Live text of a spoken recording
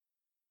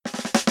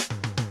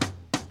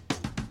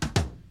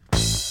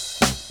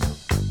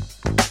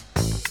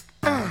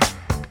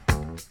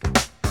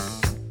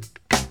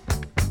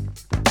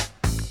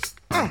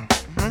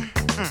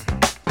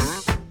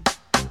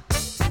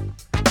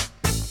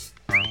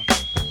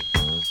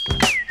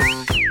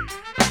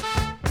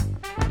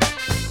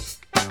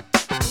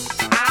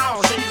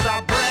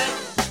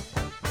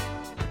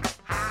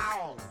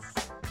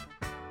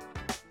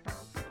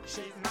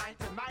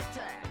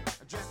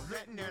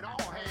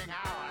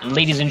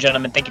Ladies and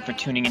gentlemen, thank you for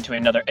tuning into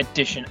another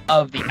edition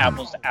of the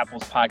Apples to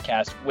Apples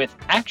podcast with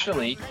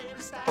actually,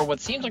 for what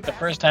seems like the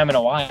first time in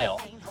a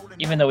while,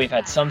 even though we've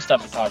had some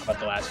stuff to talk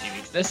about the last few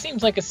weeks, this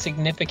seems like a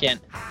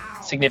significant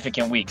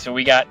week. So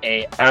we got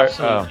a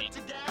absolutely...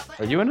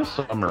 Are you in a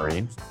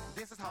submarine?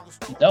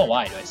 No,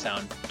 why? Do I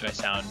sound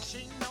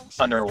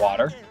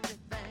underwater?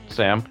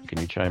 Sam, can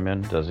you chime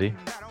in? Does he?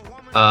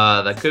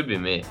 That could be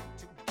me.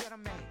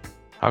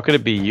 How could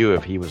it be you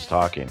if he was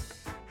talking?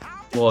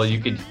 Well, you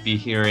could be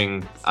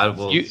hearing.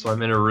 So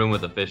I'm in a room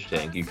with a fish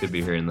tank. You could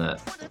be hearing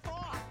that.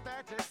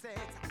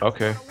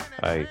 Okay,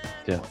 I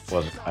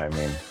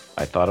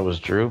thought it was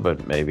Drew,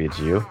 but maybe it's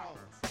you.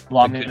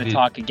 Well, I'm going to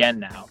talk again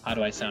now. How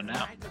do I sound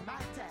now?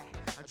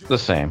 The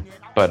same,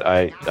 but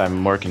I'm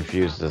more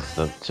confused as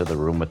to the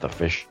room with the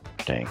fish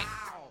tank.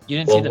 You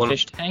didn't see the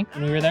fish tank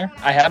when we were there?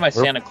 I had my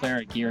Santa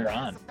Clara gear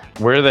on.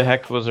 Where the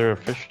heck was there a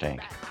fish tank?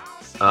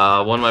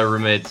 One of my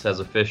roommates has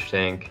a fish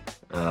tank.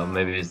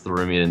 Maybe it's the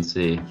room you didn't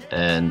see,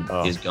 and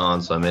he's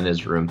gone, so I'm in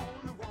his room.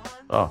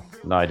 Oh,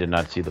 no, I did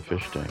not see the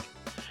fish tank.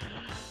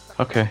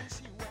 Okay.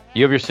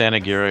 You have your Santa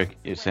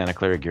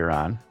Clara gear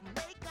on?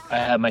 I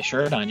have my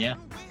shirt on, yeah.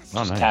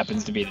 Just nice.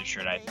 Happens to be the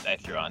shirt I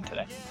threw on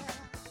today.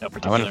 No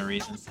particular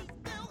reason.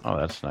 Oh,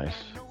 that's nice.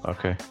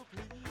 Okay.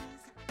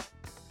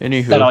 Anywho.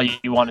 Is that all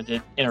you wanted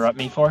to interrupt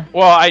me for?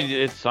 Well,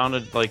 it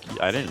sounded like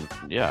I didn't.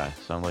 Yeah, it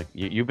sounded like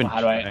you've been. Well,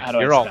 how do I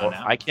sound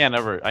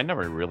now? I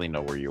never really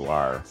know where you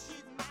are.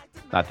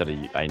 Not that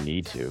I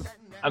need to.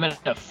 I'm in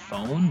a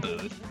phone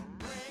booth.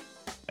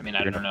 I mean,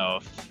 I don't know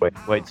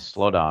if... Wait,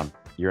 slow down.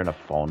 You're in a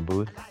phone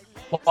booth?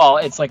 Well,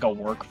 it's like a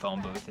work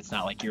phone booth. It's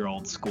not like your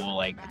old school,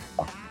 like,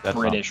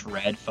 British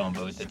red phone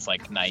booth. It's,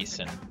 like, nice,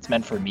 and it's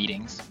meant for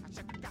meetings.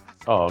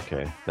 Oh,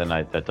 okay. Then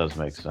that does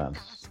make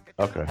sense.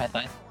 Okay. I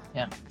thought,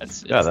 yeah.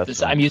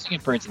 I'm using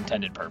it for its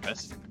intended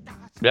purpose.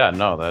 Yeah,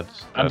 no,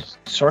 that's... I'm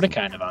sort of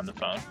kind of on the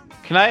phone.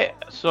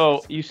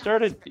 So, you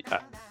started...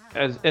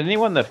 As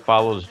anyone that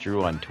follows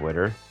Drew on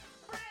Twitter,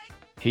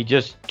 he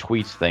just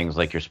tweets things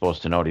like you're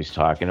supposed to know what he's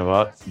talking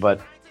about.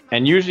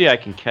 And usually I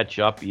can catch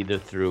up either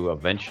through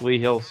eventually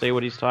he'll say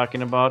what he's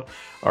talking about,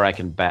 or I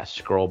can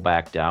scroll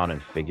back down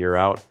and figure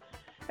out.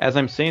 As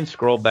I'm saying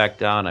scroll back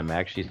down, I'm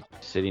actually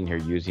sitting here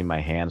using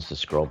my hands to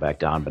scroll back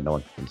down, but no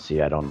one can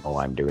see. I don't know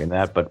why I'm doing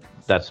that, but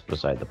that's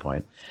beside the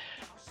point.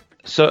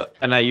 So,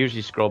 and I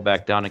usually scroll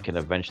back down and can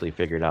eventually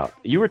figure it out.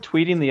 You were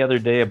tweeting the other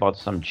day about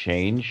some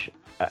change.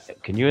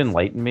 Can you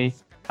enlighten me?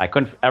 I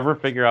couldn't ever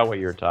figure out what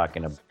you were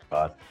talking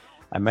about.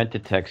 I meant to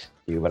text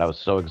you, but I was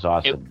so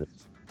exhausted.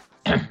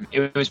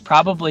 It was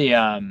probably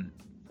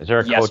Is there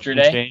a coaching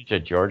change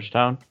at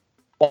Georgetown?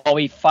 Well,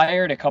 we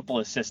fired a couple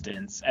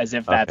assistants as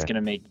if that's going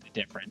to make the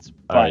difference.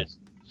 But right.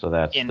 So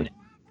that's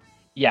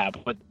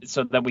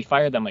so that we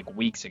fired them like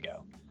weeks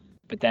ago.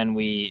 But then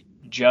we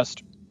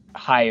just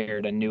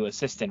hired a new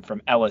assistant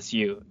from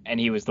LSU, and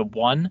he was the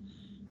one.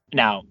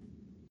 Now,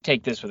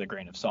 take this with a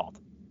grain of salt,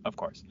 of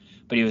course.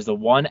 But he was the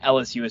one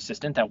LSU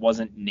assistant that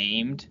wasn't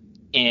named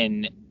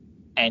in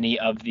any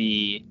of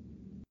the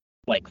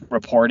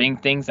reporting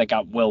things that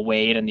got Will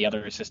Wade and the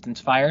other assistants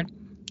fired.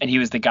 And he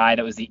was the guy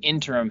that was the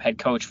interim head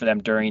coach for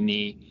them during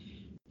the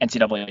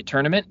NCAA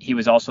tournament. He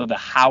was also the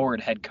Howard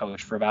head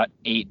coach for about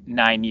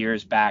 8-9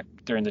 years back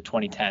during the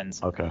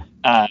 2010s. Okay.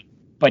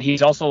 But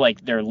he's also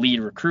their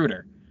lead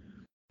recruiter.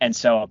 And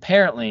so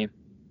apparently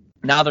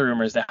now the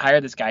rumors that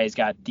hired this guy, he's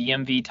got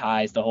DMV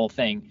ties, the whole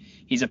thing.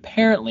 He's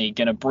apparently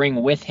going to bring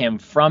with him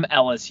from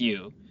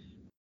LSU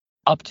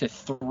up to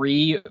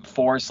 3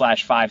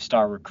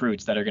 4/5-star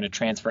recruits that are going to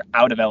transfer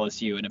out of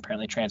LSU and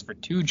apparently transfer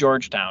to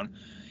Georgetown.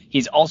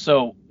 He's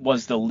also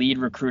was the lead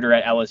recruiter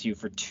at LSU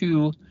for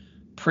 2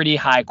 pretty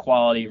high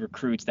quality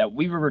recruits that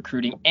we were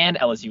recruiting and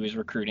LSU was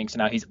recruiting. So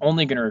now he's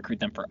only going to recruit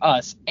them for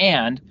us.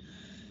 And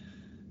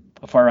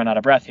before I run out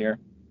of breath here,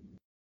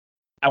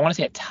 I want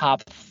to say a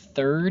top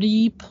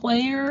 30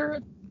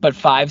 player, but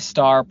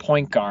 5-star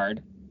point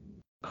guard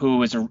who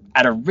was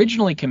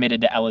originally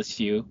committed to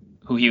LSU,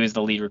 who he was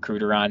the lead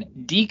recruiter on,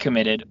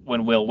 decommitted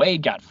when Will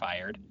Wade got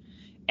fired.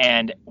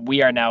 And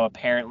we are now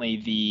apparently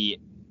the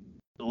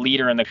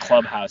leader in the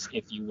clubhouse,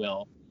 if you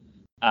will,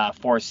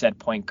 for said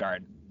point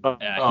guard.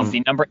 He's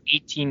the number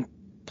 18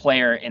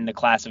 player in the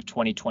class of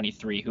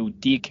 2023 who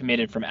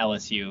decommitted from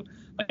LSU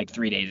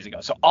 3 days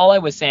ago. So all I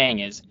was saying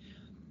is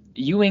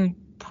Ewing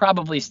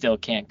probably still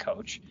can't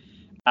coach.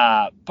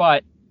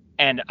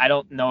 And I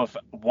don't know if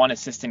one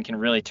assistant can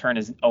really turn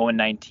his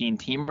 0-19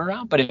 team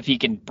around, but if he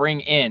can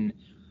bring in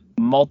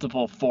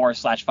multiple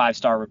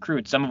 4/5-star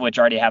recruits, some of which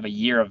already have a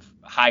year of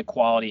high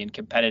quality and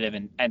competitive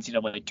and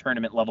NCAA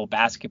tournament level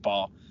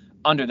basketball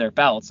under their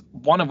belts,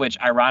 one of which,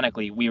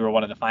 ironically, we were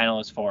one of the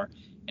finalists for,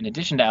 in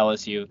addition to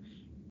LSU,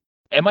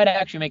 it might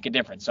actually make a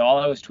difference. So all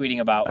I was tweeting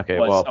about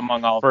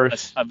among all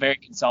a very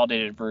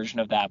consolidated version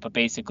of that. But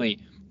basically,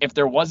 if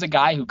there was a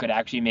guy who could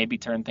actually maybe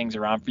turn things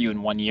around for you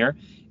in 1 year,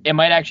 it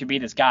might actually be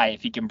this guy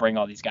if he can bring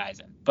all these guys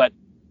in. But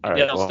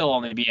it'll still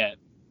only be an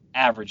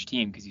average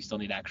team because you still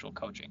need actual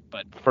coaching.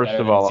 But first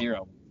of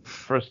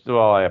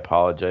all, I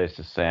apologize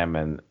to Sam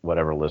and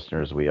whatever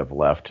listeners we have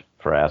left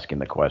for asking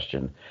the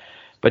question.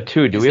 But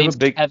two, do His we have name's a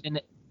big? Kevin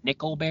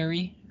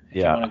Nickelberry, if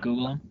you Yeah, want to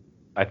Google him.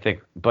 I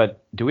think.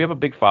 But do we have a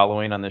big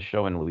following on this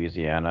show in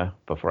Louisiana?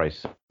 Before I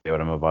say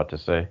what I'm about to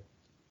say.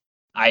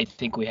 I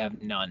think we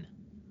have none.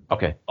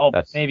 Okay, Oh,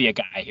 that's maybe a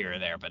guy here or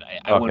there, but I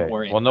okay. wouldn't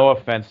worry. Well, no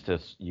offense to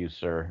you,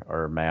 sir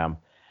or ma'am.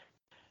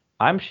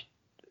 I'm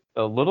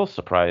a little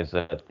surprised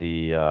that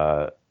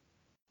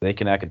they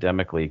can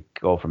academically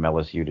go from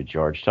LSU to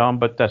Georgetown,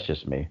 but that's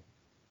just me.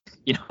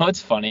 You know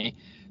what's funny?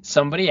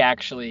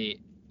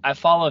 I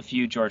follow a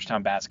few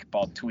Georgetown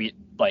basketball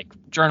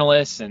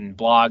journalists and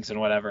blogs and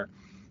whatever,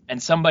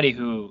 and somebody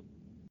who,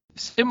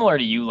 similar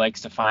to you,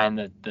 likes to find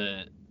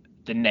the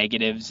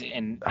negatives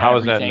in How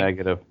is that everything.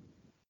 negative?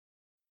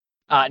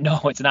 No,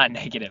 it's not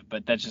negative,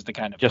 but that's just the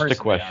kind of Just person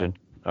a question.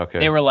 Okay.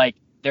 They were like,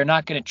 they're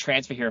not going to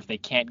transfer here if they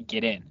can't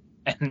get in,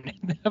 and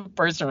the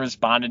person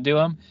responded to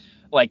him,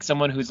 like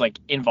someone who's like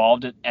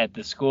involved at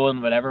the school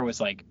and whatever,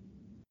 was like,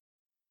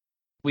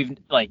 we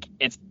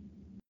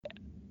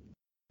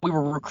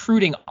were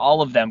recruiting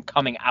all of them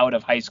coming out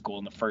of high school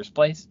in the first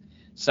place,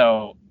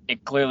 so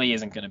it clearly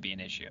isn't going to be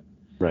an issue.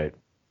 Right.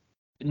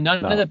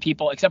 None of the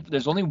people, except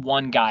there's only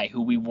one guy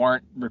who we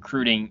weren't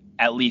recruiting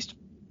at least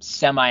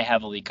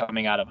semi-heavily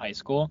coming out of high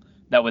school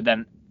that would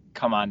then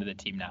come onto the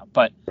team now.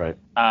 But right.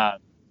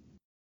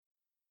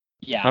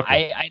 Yeah,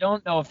 okay. I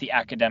don't know if the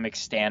academic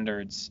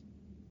standards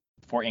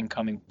for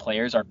incoming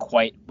players are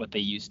quite what they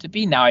used to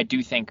be. Now, I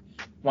do think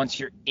once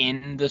you're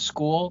in the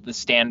school, the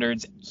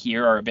standards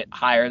here are a bit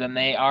higher than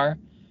they are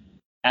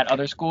at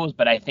other schools.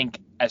 But I think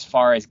as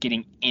far as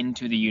getting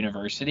into the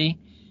university,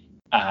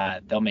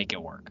 they'll make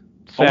it work.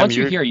 But once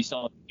you're here, you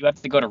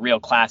have to go to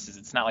real classes.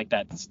 It's not like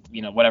that,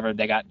 whatever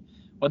they got.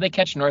 Well, they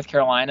catch North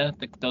Carolina,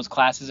 those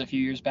classes a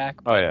few years back.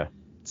 Oh, yeah.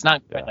 It's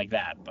not quite like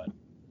that, but.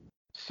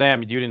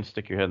 Sam, you didn't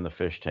stick your head in the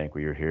fish tank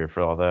when you were here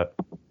for all that?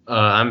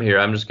 I'm here.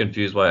 I'm just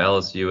confused why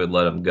LSU would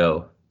let him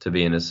go to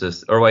be an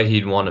assistant, or why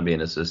he'd want to be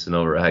an assistant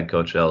over a head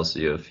coach at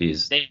LSU if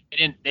he's. They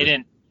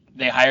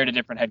hired a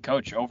different head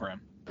coach over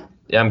him.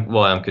 Yeah,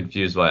 I'm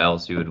confused why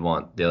LSU would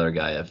want the other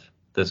guy if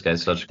this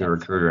guy's such a good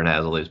recruiter and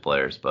has all these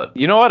players. But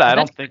you know what? I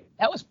don't think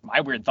that was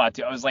my weird thought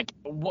too. I was like,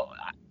 what?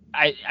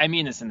 I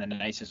mean this in the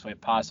nicest way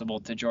possible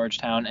to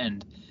Georgetown,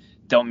 and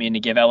don't mean to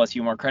give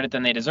LSU more credit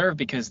than they deserve,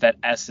 because that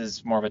S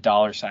is more of a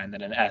dollar sign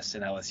than an S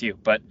in LSU.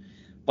 But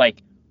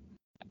like,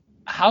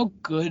 how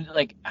good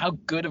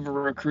of a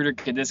recruiter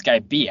could this guy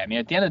be? I mean,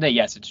 at the end of the day,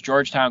 yes, it's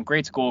Georgetown,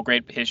 great school,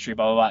 great history,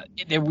 blah blah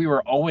blah. We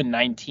were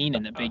 0-19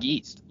 in the Big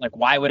East. Like,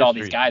 why would all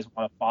these guys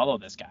want to follow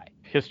this guy?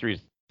 History's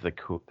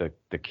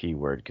the key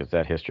word, because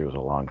that history was a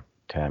long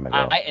time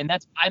ago. I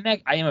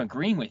am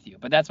agreeing with you,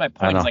 but that's my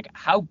point. Is like,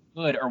 how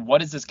good or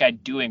what is this guy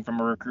doing from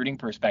a recruiting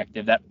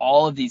perspective that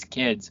all of these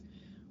kids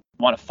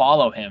want to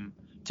follow him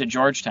to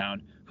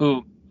Georgetown,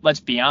 who, let's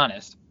be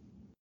honest,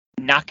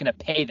 not going to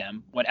pay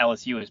them what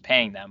LSU is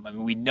paying them. I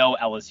mean, we know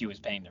LSU is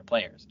paying their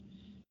players,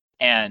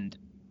 and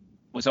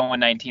was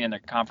 0-19 in their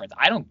conference.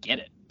 I don't get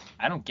it.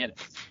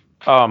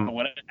 But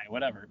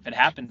whatever. If it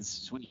happens,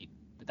 sweet.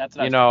 But that's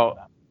what I was talking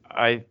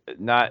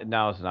about.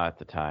 Now is not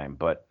the time,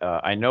 but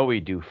I know we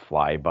do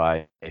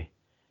flyby.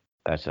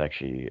 That's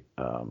actually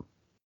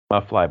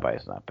flyby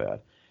is not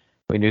bad.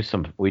 We do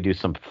some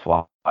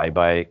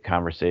flyby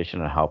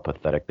conversation on how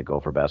pathetic the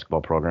Gopher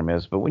basketball program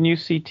is. But when you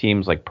see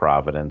teams like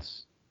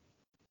Providence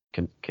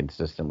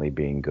consistently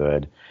being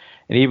good,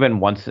 and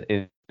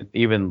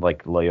even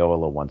like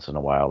Loyola once in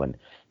a while, and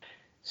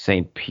I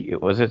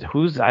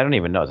don't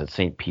even know. Is it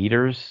St.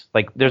 Peter's?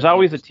 Like, there's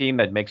always a team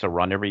that makes a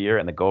run every year,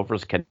 and the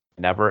Gophers can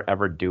never,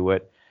 ever do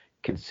it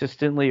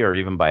consistently or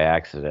even by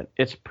accident.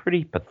 It's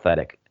pretty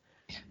pathetic,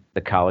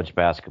 the college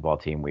basketball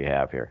team we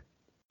have here.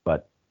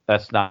 But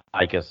that's not,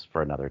 I guess,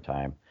 for another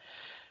time.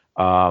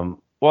 Well,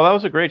 that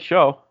was a great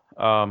show.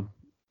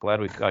 Glad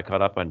we got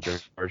caught up on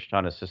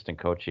Georgetown assistant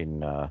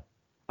coaching.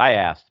 I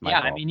asked.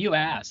 I mean, you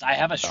asked. I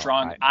have a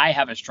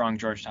strong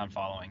Georgetown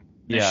following.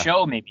 The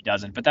show maybe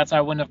doesn't, but that's why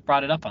I wouldn't have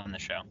brought it up on the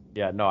show.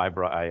 Yeah, no, I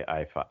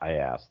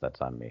asked. That's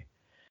on me.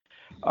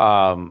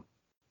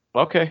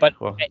 Okay, but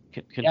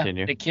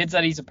continue. The kids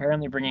that he's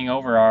apparently bringing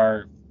over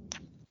are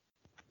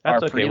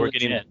okay. Pretty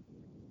legit.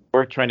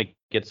 We're trying to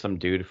get some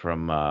dude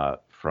from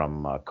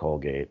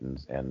Colgate,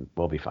 and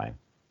we'll be fine.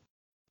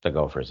 The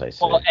Gophers, I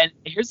say. Well, and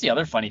here's the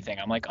other funny thing.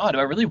 I'm like, do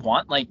I really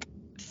want like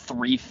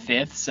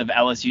 3/5 of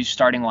LSU's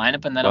starting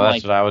lineup? And then I'm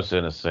like, that's what I was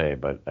going to say,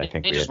 but I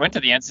think they just went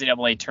to the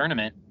NCAA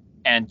tournament,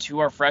 and 2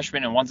 are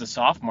freshmen and 1's a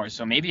sophomore,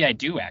 so maybe I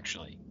do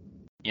actually,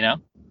 Yeah.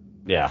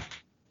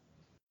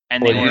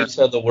 And you just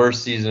had the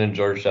worst season in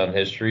Georgetown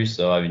history,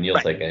 so I mean, you'll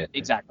take it.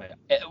 Exactly.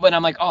 When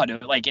I'm like,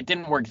 dude, like, it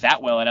didn't work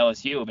that well at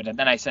LSU, but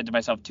then I said to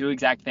myself 2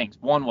 exact things.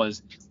 One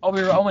was,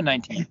 we were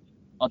 0-19.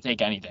 I'll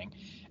take anything.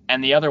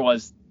 And the other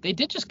was, they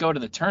did just go to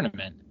the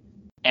tournament,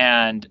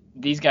 and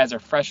these guys are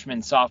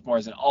freshmen,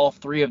 sophomores, and all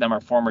 3 of them are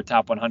former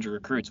top 100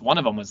 recruits. One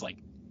of them was like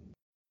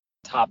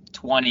top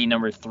 20,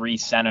 number 3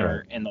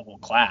 center in the whole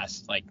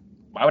class. Like,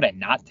 why would I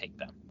not take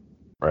them?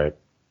 Right.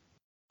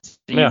 So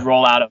you'd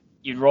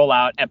roll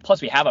out, and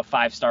plus we have a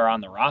 5-star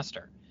on the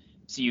roster.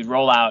 So you'd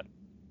roll out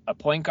a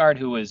point guard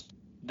who was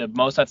the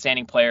most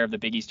outstanding player of the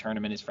Big East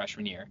tournament his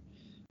freshman year,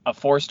 a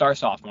 4-star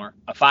sophomore,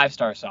 a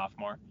 5-star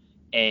sophomore,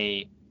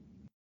 a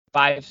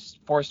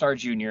 4-star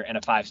junior, and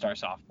a 5-star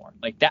sophomore.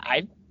 Like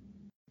that,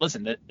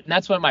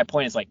 that's what my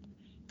point is. Like,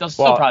 they'll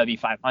still probably be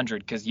 500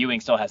 because Ewing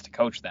still has to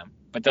coach them,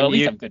 but they'll at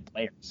least have good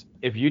players.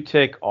 If you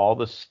take all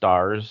the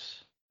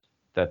stars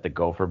that the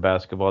Gopher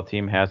basketball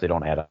team has, they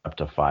don't add up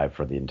to 5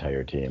 for the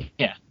entire team.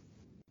 Yeah,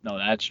 no,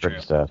 that's true.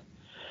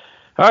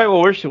 All right,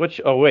 well,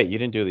 you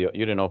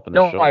didn't open the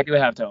show. No, I do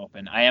have to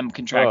open. I am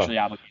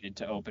contractually obligated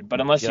to open, but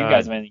unless you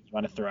guys have anything you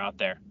want to throw out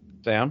there.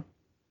 Sam?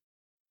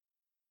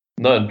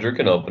 No, Drew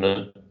can open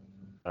it.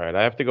 All right,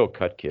 I have to go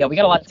cut kids. Yeah, we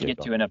got a lot to get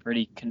to in a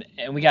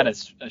and we got a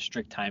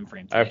strict time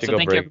frame today.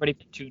 Thank you everybody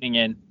for tuning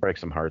in. Break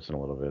some hearts in a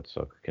little bit,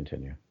 so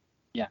continue.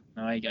 Yeah,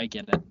 no, I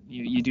get it.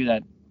 You do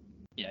that.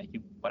 Yeah,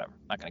 whatever.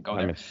 I'm not going to go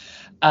there.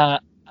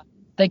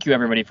 Thank you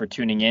everybody for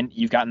tuning in.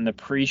 You've gotten the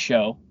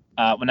pre-show.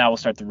 Now we'll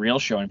start the real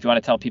show. And if you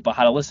want to tell people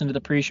how to listen to the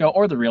pre-show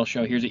or the real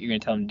show, here's what you're going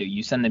to tell them to do.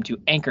 You send them to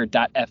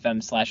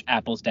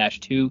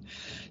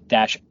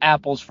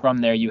anchor.fm/apples-2-apples. From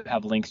there, you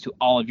have links to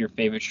all of your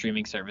favorite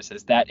streaming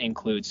services. That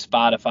includes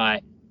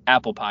Spotify,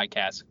 Apple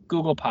Podcasts,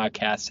 Google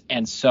Podcasts,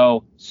 and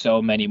so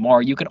many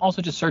more. You can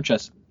also just search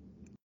us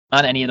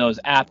on any of those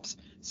apps,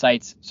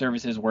 sites,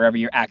 services, wherever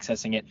you're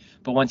accessing it.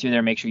 But once you're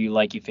there, make sure you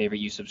like, you favorite,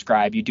 you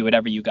subscribe, you do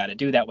whatever you got to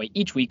do. That way,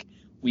 each week,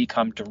 we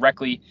come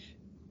directly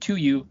to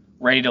you,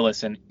 ready to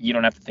listen. You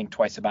don't have to think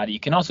twice about it. You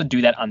can also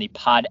do that on the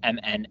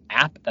PodMN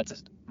app. That's a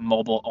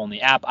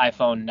mobile-only app,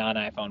 iPhone,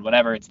 non-iPhone,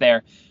 whatever. It's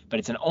there, but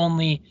it's an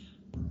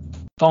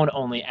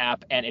phone-only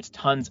app, and it's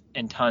tons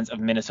and tons of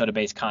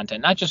Minnesota-based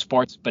content. Not just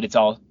sports, but it's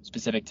all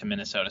specific to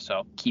Minnesota,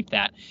 so keep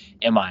that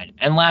in mind.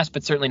 And last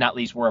but certainly not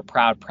least, we're a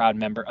proud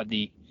member of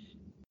the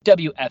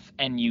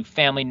WFNU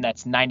family.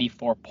 That's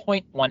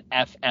 94.1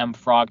 FM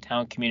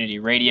Frogtown Community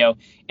Radio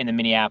in the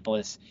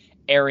Minneapolis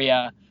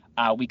area.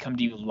 We come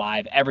to you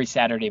live every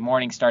Saturday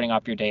morning, starting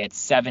off your day at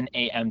 7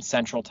 a.m.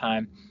 Central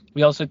Time.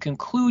 We also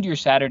conclude your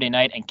Saturday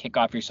night and kick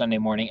off your Sunday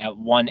morning at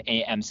 1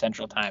 a.m.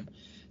 Central Time.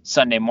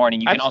 Sunday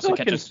morning. You can also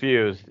catch us. I'm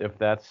confused if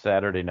that's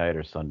Saturday night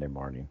or Sunday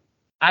morning.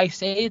 I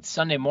say it's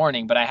Sunday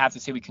morning, but I have to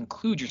say we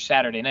conclude your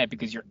Saturday night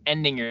because you're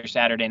ending your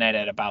Saturday night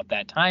at about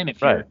that time. If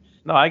you're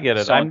no, I get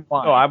it.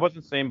 I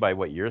wasn't saying by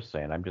what you're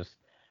saying. I'm just,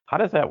 how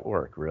does that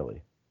work,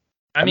 really?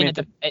 I mean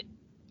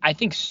I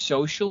think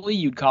socially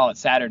you'd call it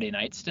Saturday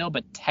night still,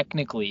 but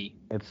technically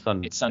it's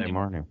Sunday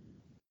morning.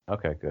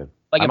 Okay, good.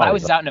 Like if I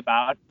was out and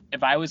about,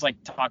 if I was like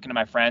talking to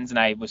my friends and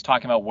I was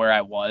talking about where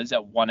I was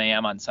at 1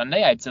 a.m. on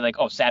Sunday, I'd say like,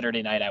 oh,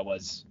 Saturday night I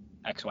was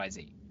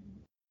XYZ.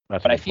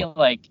 But I feel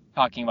like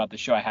talking about the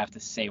show, I have to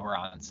say we're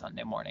on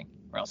Sunday morning,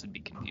 or else it'd be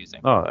confusing.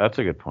 Oh, that's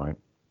a good point.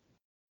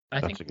 I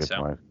think so. That's a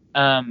good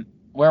point.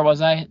 Where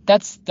was I?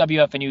 That's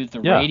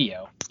WFNU,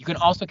 radio. You can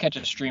also catch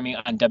us streaming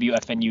on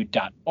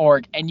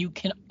WFNU.org, and you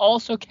can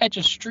also catch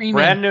us streaming.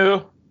 Brand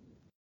new.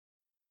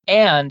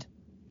 And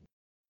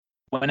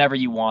whenever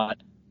you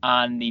want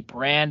on the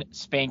brand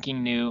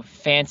spanking new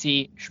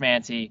fancy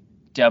schmancy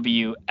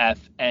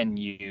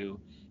WFNU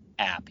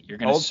app. You're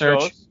going to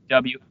search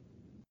shows.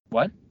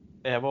 What?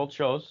 They have old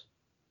shows.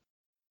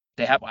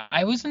 They have.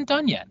 I wasn't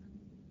done yet.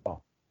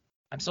 Oh.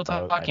 I'm still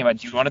talking about.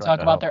 Do you want to talk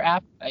about their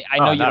app? I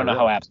know you don't know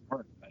how apps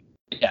work.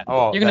 Yeah,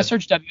 you're going to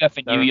search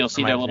WFNU. You'll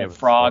see their little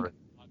frog.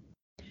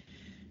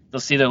 You'll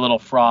see their little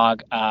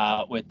frog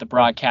with the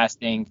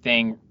broadcasting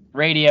thing,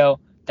 radio.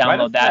 Download Why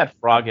does that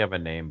frog have a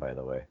name, by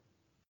the way?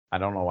 I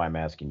don't know why I'm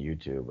asking you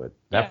to, but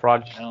that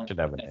frog should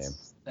have a name.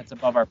 That's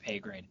above our pay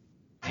grade.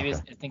 Maybe I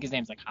think his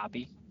name's like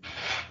Hoppy.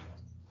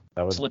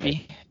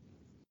 Slippy.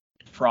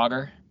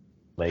 Frogger.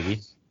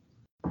 Leggy.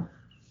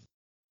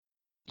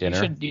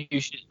 Dinner. You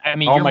should. I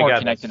mean, you're more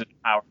connected to the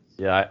powers.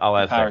 Yeah, I'll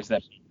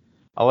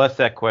ask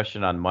that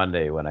question on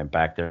Monday when I'm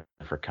back there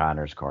for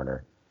Connor's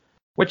Corner.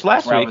 Which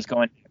last week I was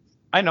going.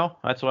 I know.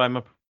 That's why I'm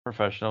a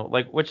professional.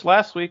 Which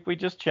last week we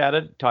just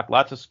chatted, talked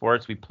lots of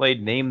sports. We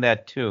played Name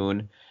That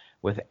Tune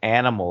with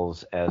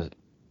animals in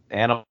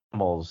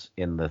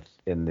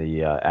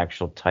the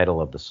actual title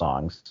of the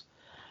songs.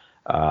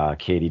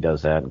 Katie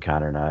does that, and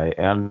Connor and I,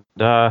 and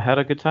had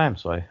a good time.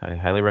 So I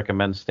highly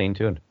recommend staying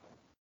tuned.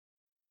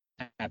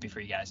 Happy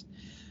for you guys.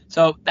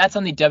 So that's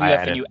on the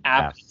WFNU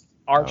app.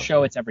 Our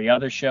show, it's every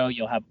other show.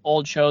 You'll have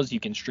old shows. You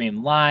can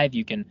stream live.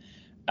 You can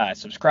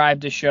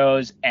subscribe to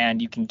shows,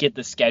 and you can get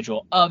the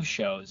schedule of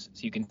shows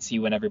so you can see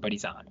when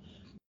everybody's on.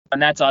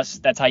 And that's us.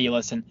 That's how you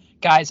listen.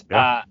 Guys,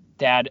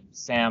 Dad,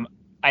 Sam,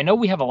 I know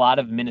we have a lot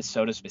of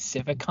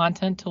Minnesota-specific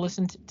content to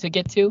listen to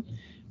get to,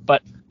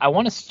 but I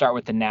want to start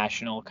with the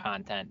national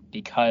content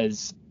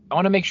because I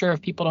want to make sure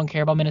if people don't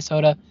care about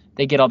Minnesota,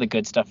 they get all the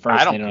good stuff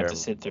first. I don't and they don't care have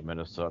to sit through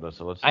Minnesota,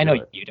 so let's. I know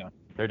you don't.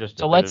 They're just.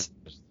 So let's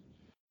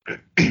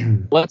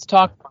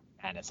talk March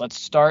Madness. Let's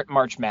start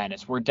March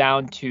Madness. We're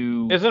down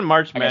to. Isn't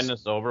March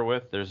Madness over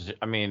with? It's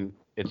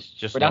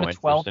just we're down to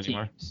 12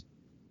 teams.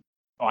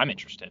 Oh, I'm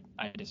interested.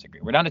 I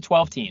disagree. We're down to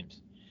 12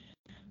 teams.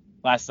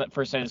 First night of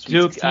the Sweet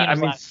Duke.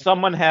 16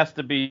 someone has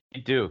to be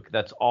Duke.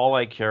 That's all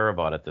I care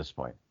about at this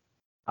point.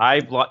 I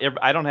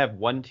don't have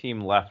one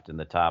team left in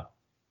the top,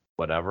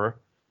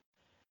 whatever.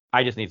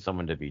 I just need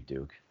someone to beat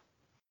Duke.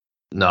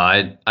 No,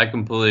 I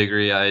completely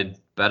agree. I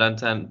bet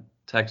on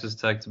Texas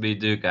Tech to beat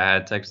Duke. I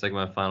had Texas Tech in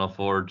my Final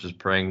Four, just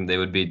praying they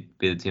would be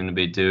the team to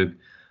beat Duke.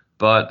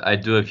 But I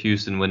do have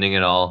Houston winning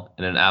it all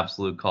in an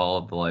absolute call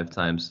of the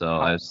lifetime, so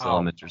I still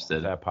am interested.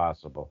 Is that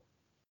possible?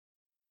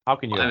 How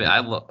can you?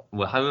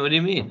 What do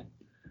you mean?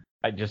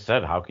 I just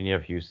said, how can you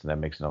have Houston? That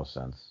makes no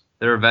sense.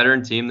 They're a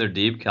veteran team. They're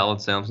deep. Calvin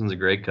Sampson's a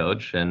great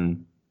coach,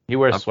 and he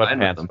wears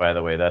sweatpants, by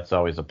the way. That's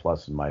always a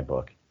plus in my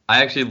book.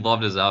 I actually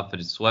loved his outfit.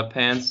 His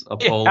sweatpants, a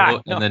polo,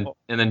 and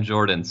then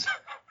Jordans.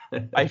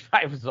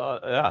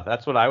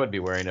 That's what I would be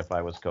wearing if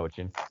I was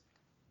coaching.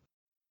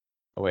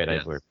 Oh wait,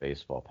 yes. I wear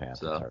baseball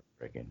pants. So,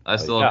 it's I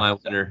still have my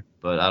winner,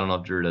 but I don't know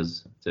if Drew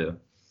does too.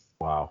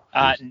 Wow.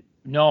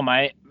 No,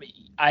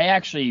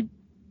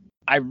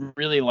 I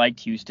really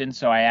liked Houston,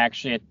 so I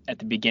actually at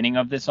the beginning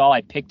of this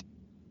I picked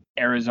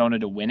Arizona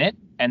to win it,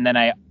 and then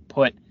I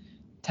put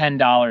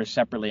 $10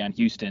 separately on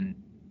Houston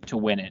to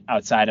win it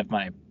outside of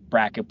my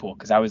bracket pool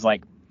because I was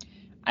like,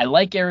 I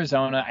like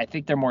Arizona. I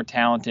think they're more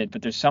talented,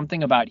 but there's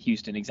something about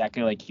Houston,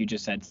 exactly like you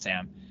just said,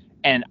 Sam.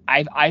 And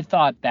I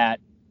thought that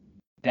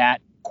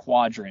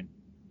quadrant,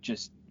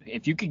 just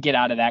if you could get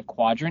out of that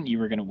quadrant, you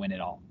were going to win it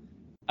all.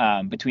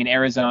 Between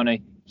Arizona,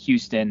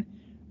 Houston,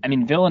 I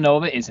mean,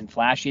 Villanova isn't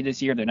flashy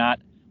this year. They're not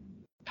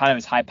kind of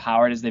as high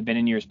powered as they've been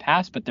in years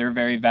past, but they're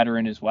very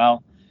veteran as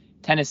well.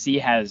 Tennessee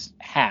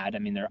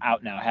they're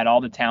out now, had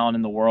all the talent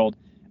in the world.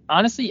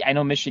 Honestly, I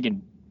know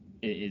Michigan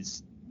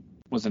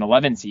was an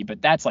 11 seed,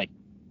 but that's like,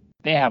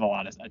 they have a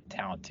lot of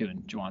talent too,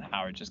 and Juwan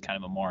Howard's just kind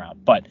of a moron.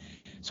 But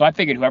so I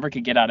figured whoever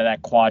could get out of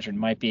that quadrant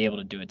might be able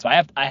to do it. So I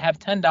have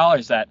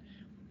 $10 that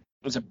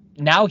was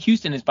now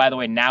Houston is, by the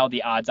way, now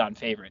the odds-on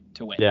favorite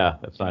to win. Yeah,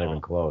 that's not even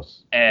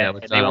close.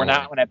 And they were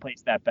not when I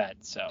placed that bet.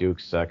 So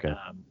Duke's second.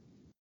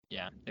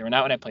 They were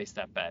not when I placed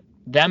that bet.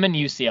 Them and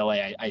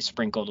UCLA, I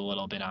sprinkled a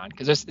little bit on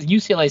because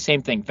UCLA,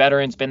 same thing.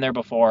 Veterans, been there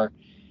before.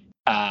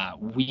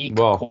 Weak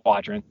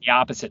quadrant, the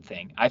opposite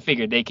thing. I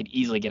figured they could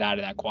easily get out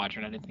of that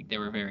quadrant. I didn't think they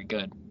were very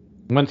good.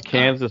 Once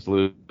Kansas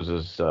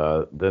loses,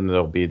 then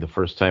there'll be the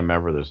first time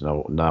ever there's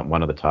not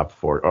one of the top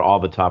four or all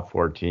the top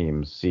four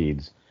teams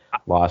seeds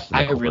lost.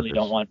 I really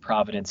don't want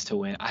Providence to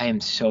win. I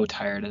am so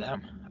tired of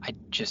them. I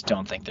just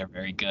don't think they're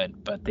very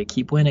good, but they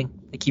keep winning.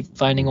 They keep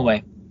finding a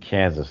way.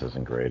 Kansas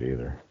isn't great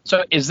either.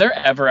 So is there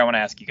ever, I want to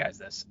ask you guys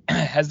this,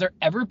 has there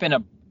ever been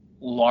a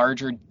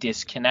larger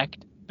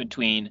disconnect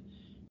between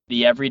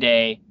the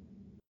everyday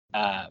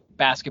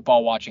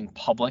basketball watching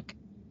public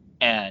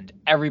and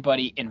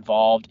everybody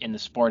involved in the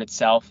sport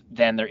itself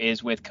than there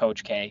is with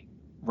Coach K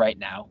right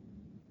now?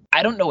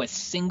 I don't know a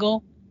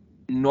single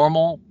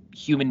normal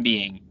human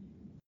being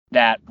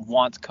that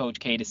wants Coach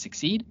K to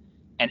succeed,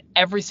 and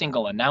every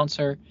single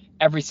announcer,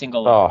 every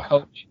single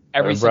coach,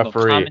 every single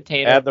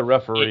commentator, add the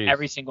referees,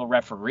 every single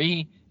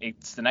referee,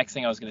 it's the next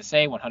thing I was going to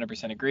say,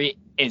 100% agree,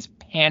 is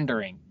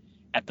pandering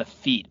at the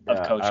feet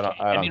of Coach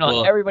K.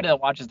 Everybody that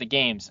watches the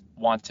games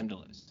wants him to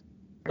lose.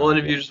 Well, and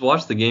if you just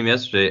watched the game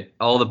yesterday,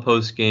 all the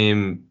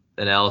post-game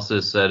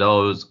analysis said, it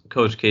was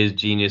Coach K's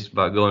genius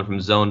about going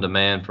from zone to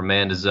man, from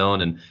man to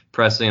zone, and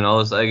pressing and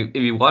all this. If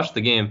you watch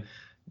the game,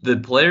 the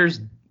players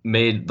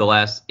made the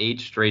last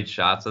 8 straight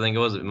shots. I think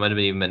it might have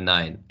been even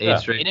 9.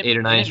 8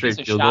 or 9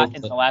 straight field goals.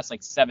 In the last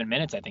 7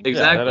 minutes, I think.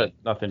 Exactly.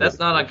 That's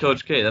not on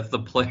Coach K. That's the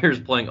players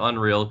playing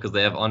unreal because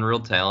they have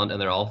unreal talent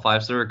and they're all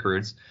 5-star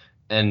recruits.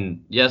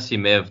 And yes, he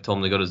may have told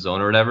them to go to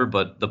zone or whatever,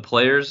 but the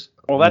players.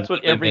 Well, that's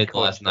what every made coach the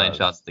last 9 does.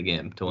 shots of the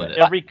game to win it.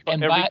 Every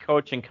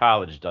coach in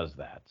college does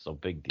that. So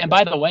big deal. And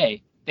by the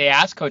way, they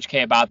asked Coach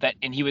K about that,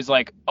 and he was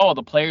like,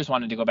 the players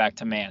wanted to go back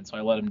to man, so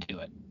I let him do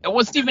it. It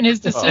wasn't even his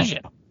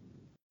decision.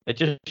 It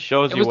just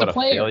shows you what a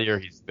failure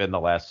he's been the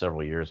last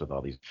several years with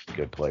all these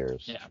good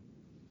players. Yeah.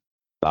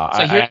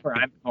 So here's where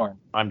I'm torn.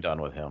 I'm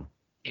done with him.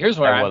 Here's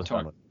where I'm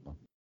torn.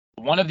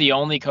 One of the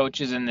only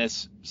coaches in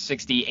this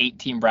 68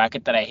 team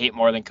bracket that I hate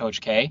more than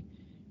Coach K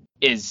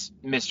is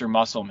Mr.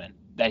 Musselman,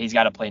 that he's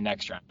got to play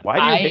next round. Why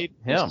do you hate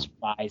him?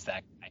 Despise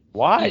that guy.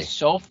 Why? He's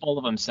so full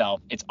of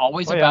himself. It's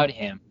always about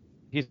him.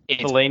 He's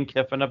the Lane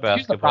Kiffin of basketball.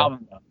 Here's the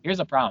problem, though. Here's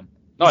the problem.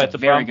 It's a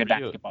very good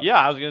basketball coach. Yeah,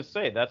 I was going to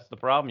say, that's the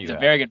problem He's a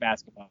very good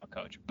basketball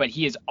coach, but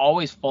he is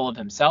always full of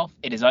himself.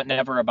 It is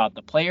never about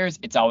the players.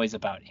 It's always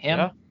about him.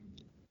 Yeah.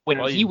 When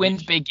he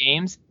wins big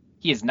games,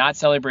 he is not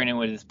celebrating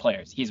with his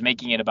players. He's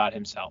making it about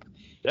himself.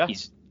 Yeah.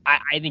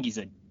 I think he's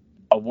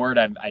a word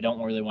I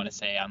don't really want to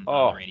say on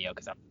the radio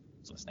because I'm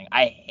listening.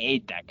 I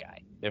hate that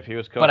guy. If he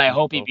was coaching, but I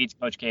hope he beats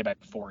Coach K by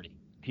 40.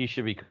 He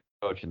should be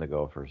coaching the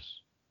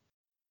Gophers.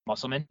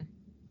 Musselman?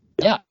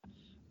 Yeah.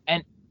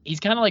 And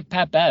he's kind of like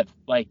Pat Bev.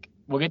 Like,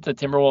 we'll get to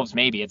the Timberwolves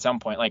maybe at some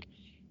point. Like,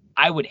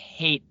 I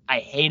hate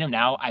him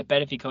now. I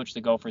bet if he coached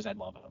the Gophers, I'd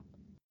love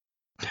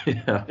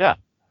him. Yeah.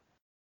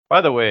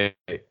 By the way,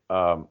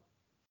 the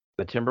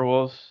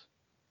Timberwolves,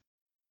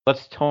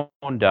 let's tone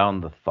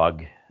down the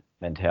thug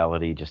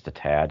mentality just a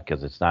tad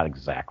because it's not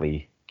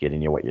exactly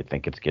getting you what you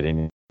think it's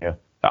getting you.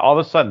 All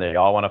of a sudden, they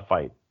all want to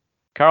fight.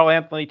 Karl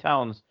Anthony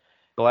Towns,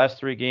 the last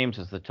 3 games,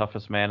 is the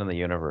toughest man in the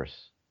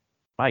universe.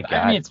 My God.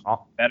 I mean, it's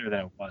better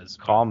than it was.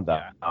 Calm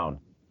down.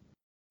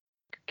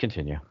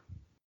 continue.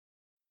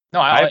 No,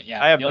 I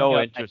have the no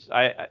only- interest.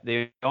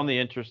 The only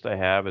interest I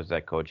have is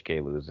that Coach K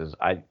loses.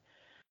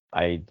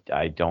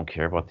 I don't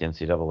care about the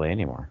NCAA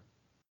anymore.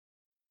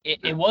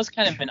 It was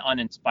kind of an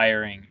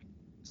uninspiring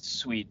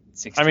Sweet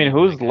 16. I mean,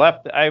 who's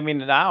left? I mean,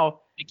 now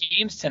The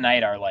games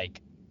tonight are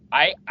like,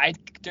 I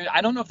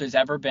don't know if there's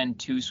ever been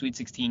two Sweet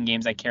 16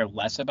 games I care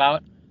less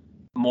about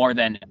more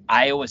than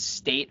Iowa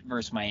State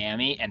versus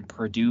Miami and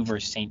Purdue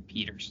versus St.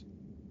 Peter's.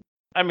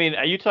 I mean,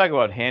 are you talking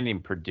about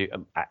handing Purdue?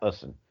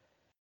 Listen,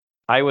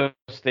 Iowa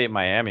State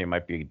Miami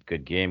might be a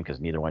good game because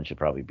neither one should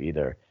probably be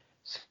there.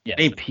 Yes.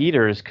 St.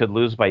 Peter's could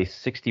lose by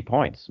 60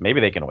 points. Maybe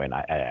they can win.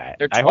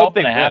 They're I 12 hope they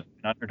and a half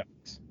win.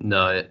 underdogs.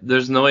 No,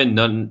 there's no way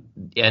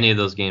any of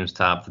those games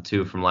top the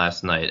two from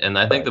last night. And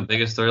I think the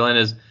biggest storyline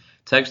is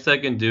Texas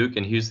Tech and Duke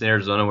and Houston,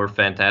 Arizona were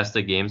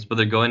fantastic games, but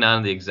they're going on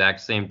at the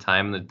exact same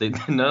time.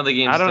 None of the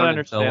games I don't started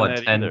until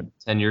understand that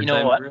 10-year You know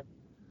time. what? period?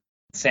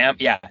 Sam,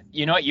 yeah,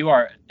 you know what you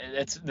are.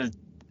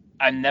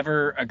 I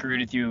never agreed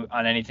with you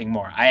on anything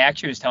more. I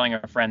actually was telling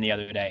a friend the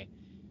other day,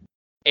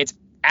 it's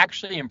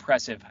actually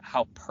impressive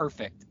how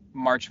perfect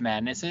March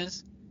Madness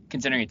is,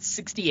 considering it's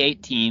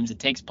 68 teams. It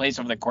takes place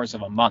over the course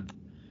of a month.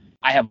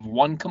 I have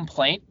one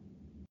complaint,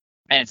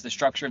 and it's the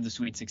structure of the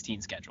Sweet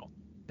 16 schedule.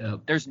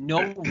 Yep. There's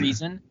no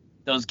reason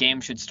those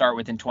games should start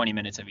within 20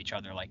 minutes of each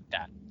other like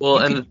that. Well,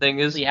 You and could the thing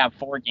is, easily have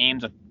 4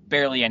 games with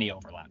barely any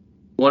overlap.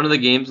 one of the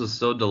games was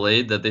so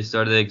delayed that they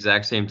started at the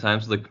exact same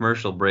time, so the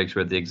commercial breaks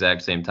were at the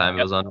exact same time. It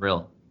Yep. was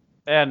unreal.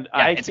 And Yeah,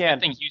 I it's a good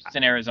can't. thing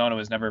Houston, Arizona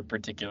was never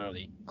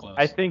particularly close.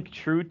 I think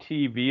True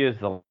TV is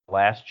the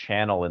last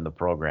channel in the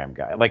program,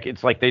 guy. Like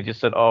it's like they just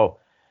said, "Oh,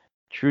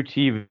 True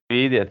TV.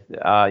 That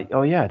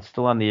oh yeah, it's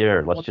still on the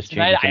air. Let's Well, just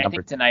tonight, change it to I number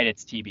think tonight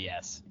it's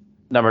TBS.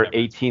 number whatever.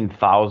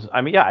 18,000."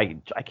 I mean, yeah, I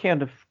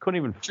couldn't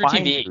even True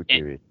find TV, True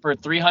TV. For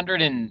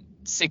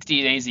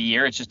 360 days a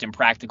year, it's just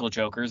Impractical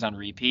Jokers on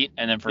repeat,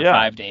 and then for Yeah.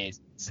 5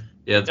 days.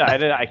 Yeah, it's,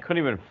 Yeah, I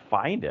couldn't even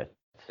find it.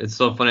 it's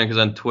so funny because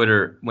on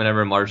Twitter,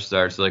 whenever March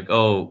starts, they're like,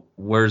 "Oh,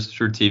 where's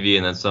True TV?"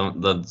 And then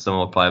someone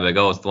will probably be like,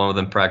 "Oh, it's the one with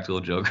them Practical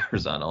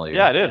Jokers on all year."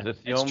 Yeah, it is.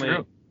 It's the It's only.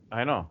 true.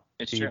 I know.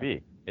 It's TV.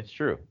 true. It's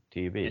true.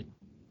 TV. It-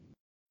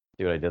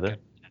 See what I did there?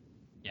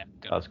 Yeah.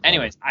 Good. That's clever.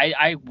 Anyways,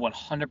 I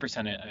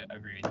 100%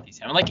 agree with you,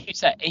 Sam. And like you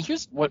said, and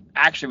here's what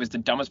actually was the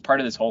dumbest part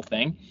of this whole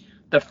thing.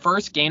 The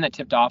first game that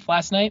tipped off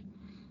last night,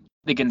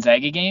 the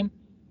Gonzaga game,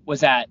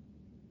 was at,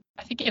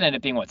 I think it ended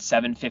up being,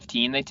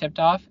 7:15 they tipped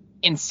off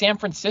in San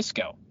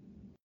Francisco.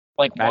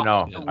 Like, I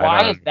know.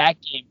 Why is that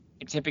game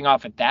tipping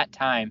off at that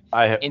time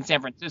I in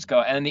San Francisco?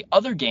 And then the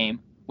other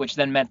game, which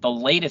then meant the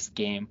latest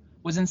game,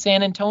 was in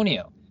San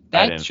Antonio.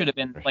 That didn't- should have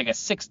been like a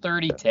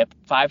 6:30 tip,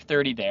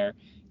 5:30 there.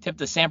 Tip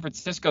the San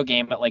Francisco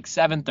game at like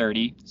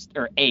 7:30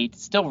 or 8.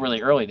 Still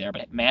really early there,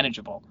 but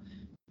manageable.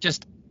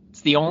 Just,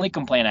 it's the only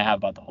complaint I have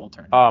about the whole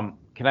tournament.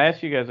 Can I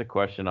ask you guys a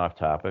question off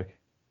topic?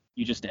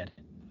 You just did.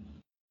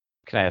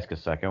 Can I ask a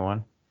second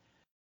one?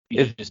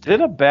 You Is just it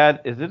did.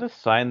 is it a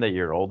sign that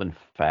you're old and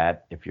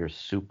fat if you're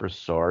super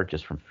sore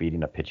just from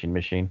feeding a pitching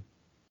machine?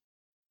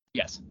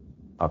 Yes.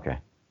 Okay.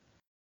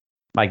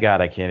 My God,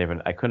 I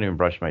couldn't even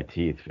brush my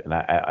teeth, and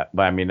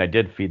but I mean, I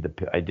did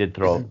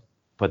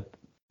put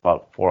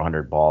about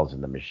 400 balls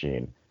in the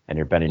machine, and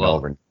you're bending Well,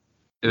 over.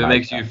 If it My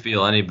makes God. you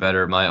feel any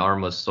better, my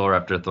arm was sore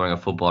after throwing a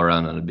football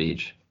around on a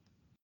beach.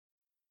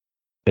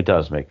 It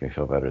does make me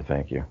feel better,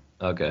 thank you.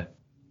 Okay.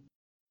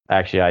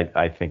 Actually,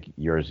 I think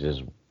yours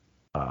is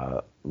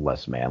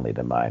less manly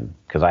than mine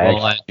because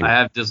I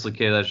have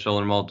dislocated that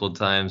shoulder multiple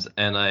times,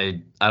 and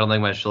I don't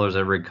think my shoulder's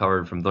ever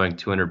recovered from throwing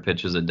 200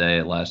 pitches a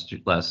day last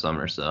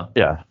summer. So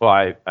yeah. Well,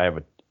 I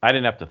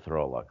didn't have to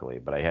throw, luckily,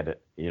 but I had to.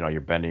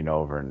 You're bending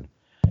over and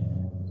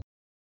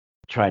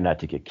try not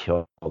to get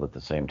killed at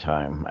the same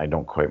time. I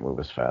don't quite move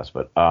as fast,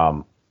 but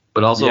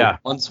But also, Yeah.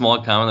 one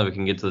small comment that we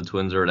can get to the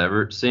Twins or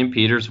whatever. St.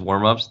 Peter's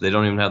warm-ups, they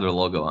don't even have their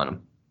logo on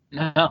them.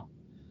 No.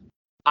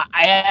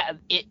 I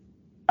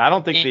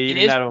don't think they It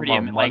even is have pretty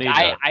enough money.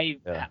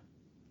 yeah.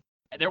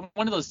 They're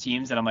one of those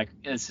teams that I'm like,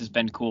 this has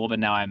been cool, but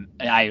now I'm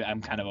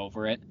kind of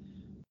over it.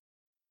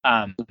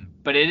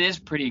 But it is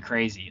pretty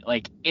crazy.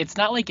 Like, it's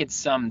not like it's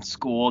some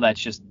school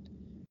that's just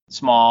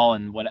small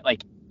and what,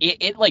 like,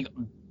 it like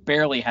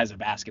barely has a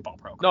basketball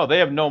program. No, they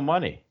have no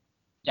money.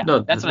 Yeah, No,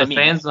 that's the what I mean.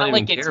 fans It's don't not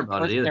even like it's care about it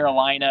North either.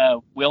 Carolina,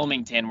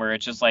 Wilmington, where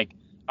it's just like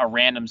a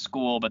random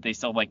school, but they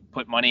still like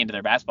put money into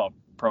their basketball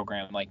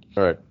program. Like,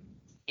 All right.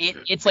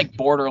 it's like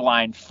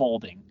borderline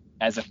folding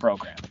as a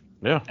program,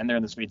 Yeah. and they're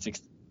in the Sweet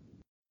 16.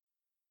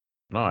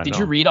 No, I Did know.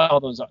 you read all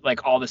those,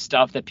 like, all the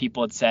stuff that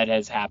people had said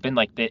has happened?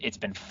 Like, that it's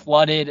been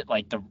flooded,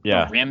 like the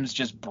rims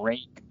just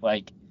break,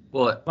 like.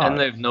 Well, Oh. and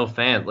they have no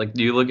fans. Like,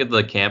 do you look at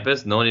the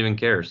campus? No one even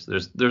cares.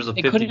 There's a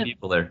They 50 couldn't-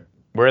 people there.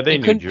 Where are they?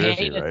 New couldn't Jersey,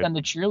 pay to right? send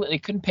the They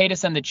couldn't pay to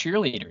send the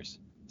cheerleaders.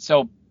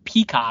 So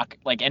Peacock,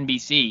 like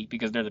NBC,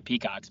 because they're the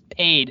Peacocks,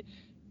 paid,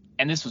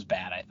 and this was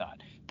bad, I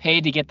thought,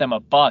 paid to get them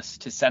a bus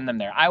to send them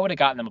there. I would have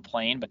gotten them a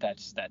plane, but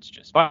that's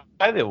just. By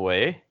the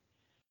way,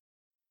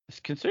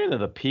 considering that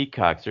the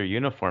Peacocks, their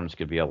uniforms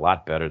could be a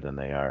lot better than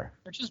they are.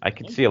 Just I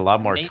could see a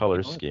lot more navy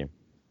color blue. scheme.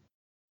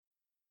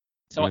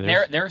 So I mean,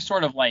 they're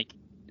sort of like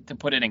to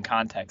put it in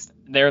context,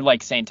 they're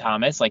like St.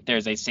 Thomas. Like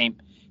there's a St.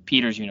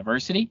 Peter's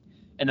University,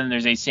 and then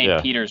there's a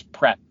St. Peter's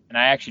Prep. And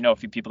I actually know a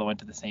few people that went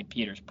to the St.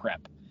 Peter's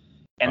Prep.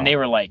 And they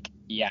were like,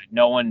 yeah,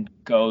 no one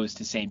goes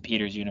to St.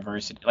 Peter's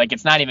University. Like,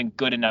 it's not even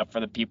good enough for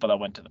the people that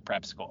went to the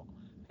prep school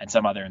and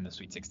some other in the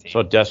Sweet 16.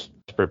 So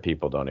desperate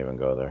people don't even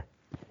go there.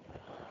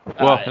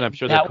 Well, and I'm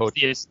sure their coach.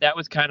 That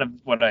was kind of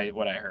what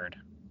I heard.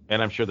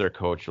 And I'm sure their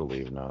coach will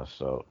leave now.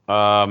 So,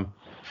 all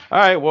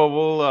right.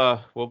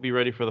 Well, we'll be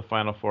ready for the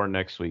Final Four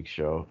next week's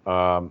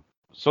show.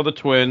 So the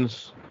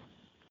Twins.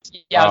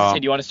 Yeah, I was gonna say,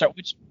 do you want to start?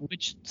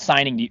 Which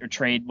signing or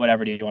trade,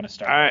 whatever, do you want to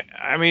start?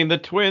 I mean, the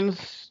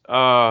Twins.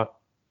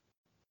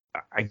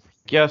 I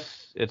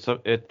guess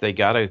they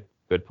got a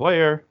good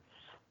player,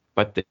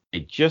 but they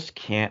just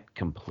can't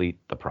complete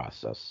the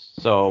process.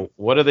 So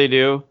what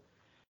do?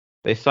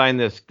 They sign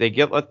this.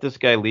 Let this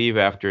guy leave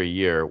after a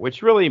year,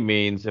 which really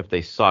means if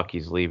they suck,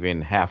 he's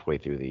leaving halfway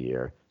through the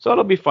year. So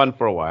it'll be fun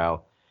for a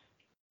while.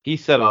 He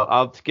said,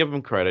 I'll give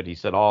him credit. He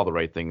said all the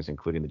right things,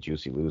 including the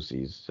Juicy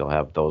Lucy's. He'll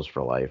have those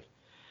for life.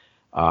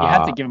 You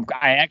have to give him.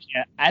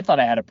 I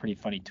thought I had a pretty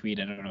funny tweet.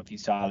 I don't know if you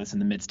saw this in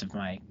the midst of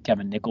my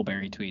Kevin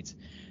Nickelberry tweets.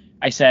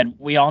 I said,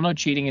 we all know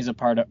lying is a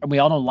part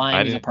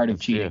of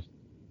cheating.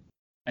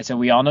 I said,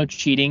 we all know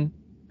cheating,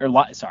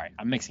 sorry,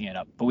 I'm mixing it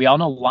up. But we all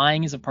know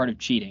lying is a part of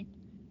cheating.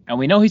 And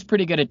we know he's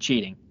pretty good at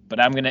cheating, but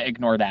I'm going to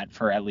ignore that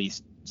for at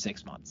least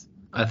 6 months.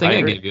 I think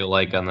I gave you a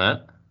like on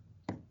that.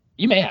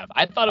 You may have.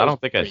 I thought it was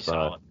don't think pretty I saw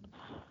solid. It.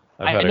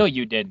 I know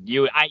you did.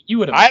 You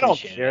would have. I don't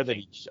care that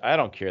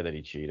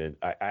he cheated.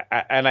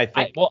 I think.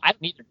 I don't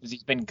either because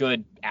he's been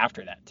good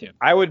after that too.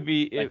 I would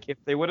be if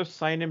they would have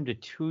signed him to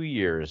 2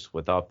 years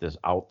without this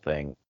out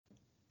thing.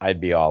 I'd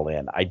be all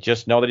in. I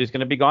just know that he's going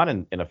to be gone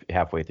in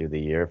halfway through the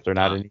year if they're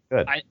not any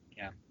good.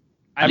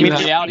 I mean, the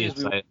reality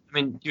is,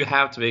 you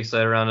have to be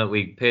excited around it.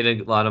 We paid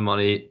a lot of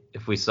money.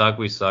 If we suck,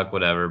 we suck.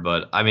 Whatever.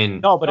 But I mean,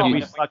 no. But if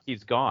we suck,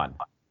 he's gone.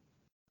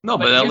 No,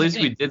 but at least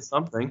we did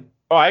something.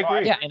 Oh, I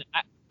agree. Yeah,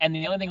 and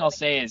the only thing I'll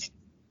say is,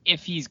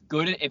 if he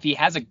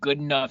has a good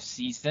enough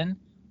season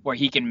where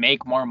he can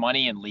make more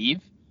money and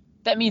leave,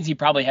 that means he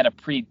probably had a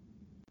pretty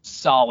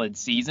solid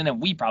season,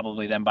 and we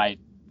probably then, by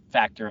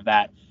factor of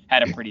that,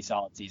 had a pretty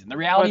solid season. The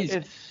reality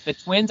is the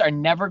Twins are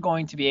never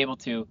going to be able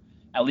to,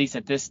 at least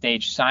at this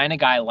stage, sign a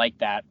guy like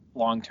that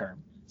long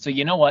term. So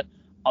you know what?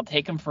 I'll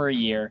take him for a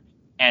year,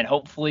 and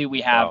hopefully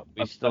we have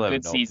a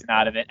good season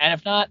out of it. And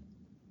if not,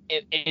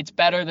 it's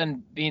better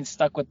than being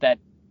stuck with that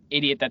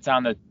idiot that's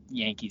on the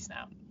Yankees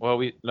now. Well,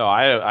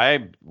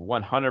 I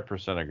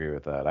 100% agree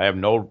with that. I have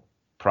no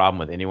problem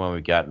with anyone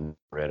we've gotten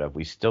rid of.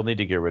 We still need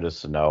to get rid of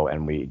Sano,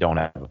 and we don't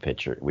have a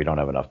pitcher. We don't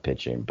have enough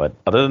pitching. But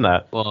other than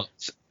that,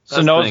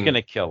 Sano's going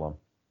to kill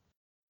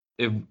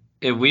him.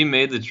 If we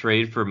made the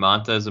trade for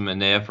Montez and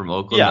Manaea from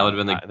Oakland, that would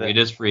have been the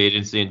greatest free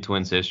agency in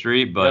Twins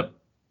history. But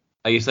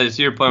like you said,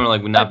 to your point,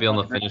 we're not be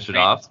able to finish it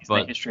off.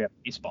 But the history of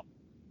baseball.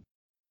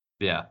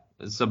 Yeah.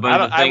 So,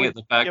 but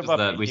the fact is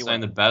that we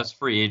signed the best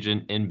free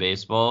agent in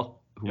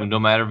baseball. Who, no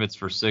matter if it's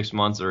for 6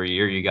 months or a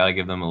year, you got to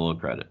give them a little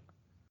credit.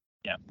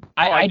 Yeah,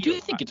 I do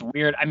think it's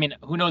weird. I mean,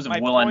 who knows if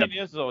we'll end up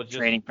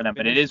trading for them,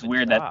 but it is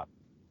weird that.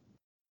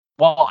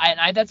 Well,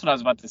 that's what I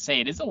was about to say.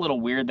 It is a little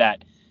weird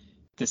that,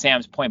 to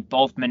Sam's point,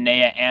 both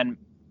Manaea and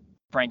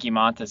Frankie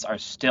Montas are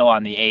still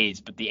on the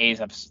A's, but the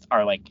A's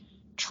are like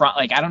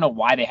I don't know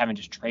why they haven't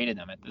just traded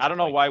them at this point. I don't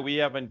know why we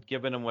haven't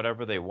given them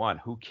whatever they want.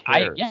 Who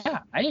cares?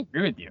 I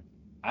agree with you.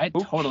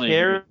 Who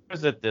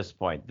cares at this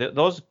point?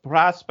 Those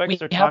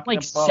prospects are talking about. We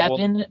have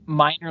 7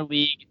 minor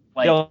league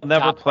they'll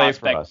never play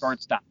for us.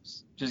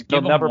 Shortstops. Just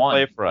they'll give never them one.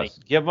 Play for us.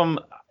 Give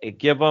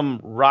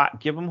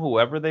them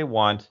whoever they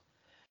want.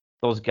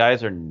 Those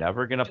guys are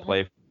never going to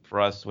play for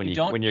us when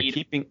you're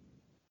keeping.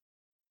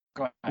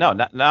 No,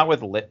 not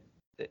with lit.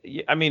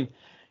 I mean,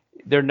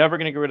 they're never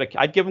going to get rid of.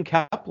 I'd give them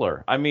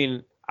Kepler. I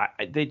mean,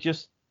 they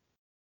just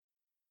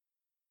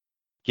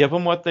give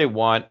them what they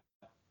want.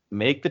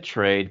 Make the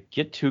trade,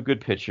 get 2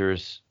 good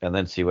pitchers, and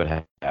then see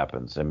what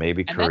happens. And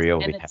maybe Korea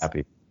will be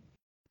happy.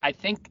 I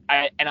think,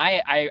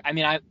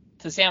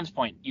 to Sam's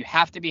point, you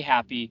have to be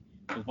happy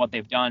with what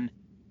they've done.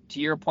 To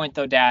your point,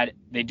 though, Dad,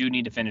 they do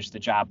need to finish the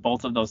job.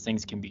 Both of those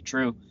things can be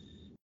true.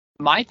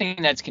 My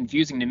thing that's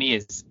confusing to me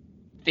is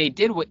they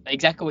did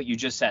exactly what you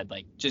just said.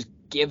 Like, just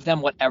give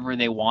them whatever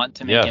they want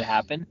to make it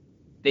happen.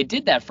 They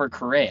did that for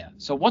Correa.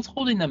 So what's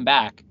holding them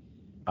back?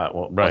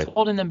 What's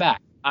holding them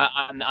back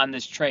on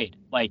this trade?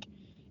 Like,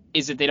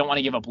 is it they don't want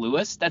to give up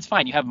Lewis? That's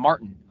fine. You have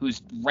Martin,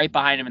 who's right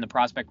behind him in the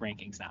prospect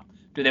rankings now.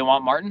 Do they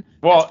want Martin?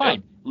 Well, that's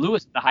fine.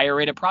 Lewis, the higher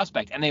rated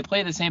prospect, and they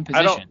play the same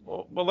position.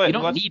 You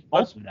don't need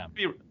both of them.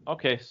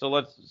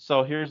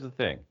 So here's the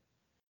thing.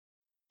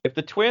 If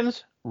the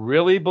Twins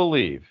really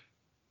believe,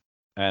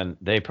 and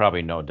they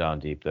probably know down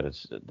deep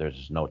that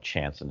there's no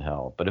chance in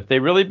hell, but if they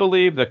really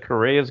believe that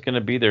Correa is going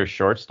to be their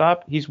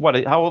shortstop, he's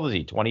how old is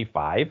he?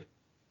 25?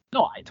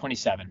 No,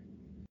 27.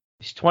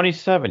 He's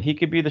 27. He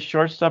could be the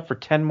shortstop for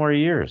 10 more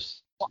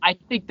years. Well, I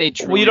think they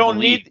truly We don't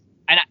need.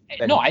 And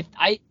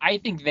I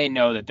think they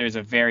know that there's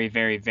a very,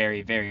 very,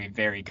 very, very,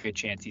 very good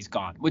chance he's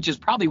gone, which is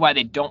probably why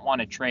they don't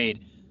want to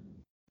trade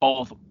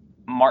both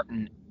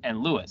Martin and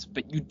Lewis,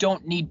 but you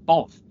don't need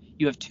both.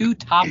 You have two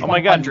top Oh my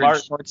God,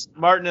 100 shorts.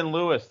 Martin and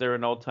Lewis, they're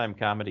an old-time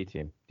comedy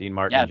team. Dean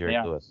Martin and Jerry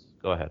Lewis.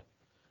 Go ahead.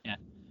 Yeah.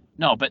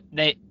 No, but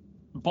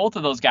both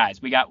of those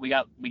guys. We got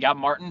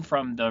Martin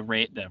from the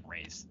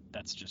Rays.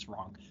 That's just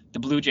wrong. The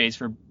Blue Jays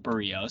for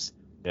Barrios.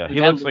 Yeah,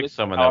 he looks like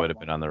someone that would have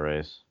been on the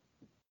Rays.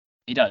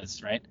 He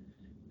does, right?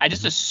 I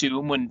just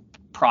assume when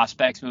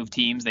prospects move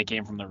teams, they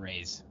came from the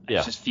Rays.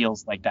 It just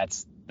feels like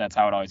that's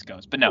how it always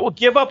goes. But no. Well,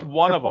 give up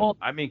one of them.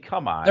 I mean,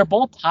 come on. They're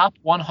both top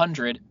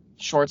 100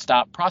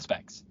 shortstop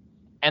prospects.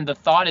 And the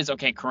thought is,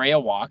 okay, Correa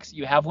walks.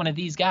 You have one of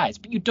these guys,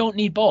 but you don't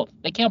need both.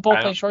 They can't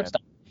both play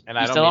shortstop. And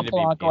you still have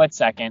Polanco at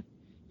second.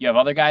 You have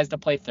other guys to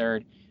play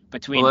third.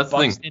 Between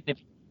Buxton,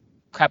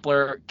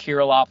 Kepler,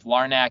 Kirilloff,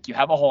 Larnack, you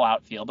have a whole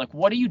outfield. Like,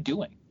 what are you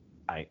doing?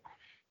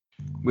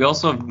 We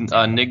also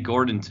have Nick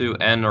Gordon too,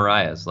 and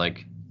Arias.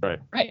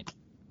 Right.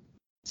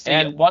 So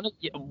and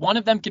one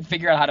of them can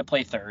figure out how to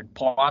play third.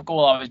 Polanco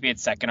will always be at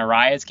second.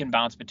 Arias can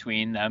bounce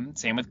between them.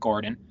 Same with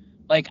Gordon.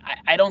 Like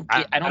I don't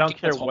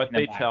care what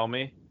they tell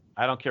me.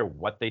 I don't care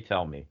what they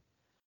tell me.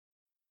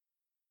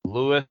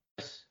 Lewis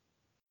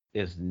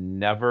is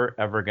never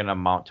ever going to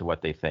amount to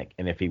what they think.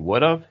 And if he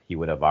would have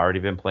already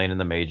been playing in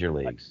the major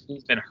leagues.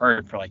 He's been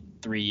hurt for like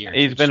 3 years.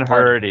 He's been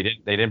hurt. They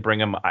didn't bring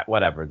him.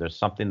 Whatever. There's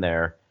something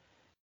there.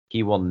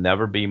 He will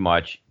never be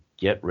much.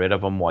 Get rid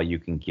of him while you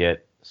can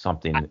get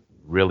something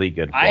really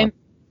good for him.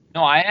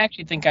 No, I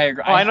actually think I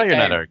agree. Oh, I know you're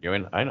not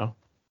arguing. I know.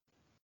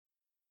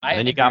 And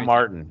then you got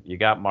Martin. You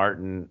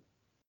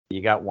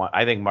got one.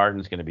 I think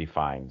Martin's going to be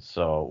fine.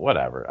 So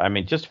whatever. I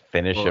mean, just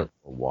finish it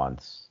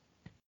once.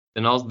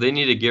 And also, they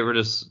need to get rid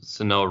of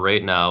Sano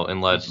right now and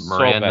let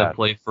Miranda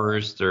play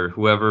first or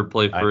whoever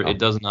play first. It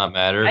does not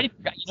matter. You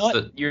know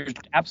what? You're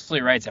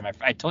absolutely right, Sam.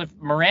 I told you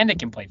Miranda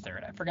can play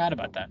third. I forgot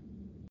about that.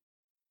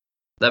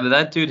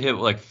 That dude hit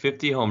like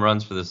 50 home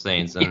runs for the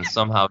Saints, and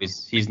somehow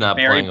he's not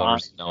playing over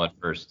Sano at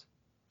first.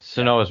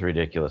 Sano is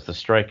ridiculous. The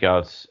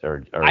strikeouts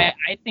are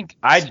I think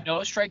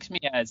Sano strikes me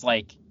as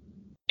like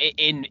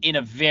in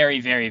a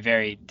very, very,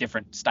 very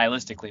different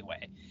stylistically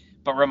way,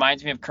 but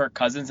reminds me of Kirk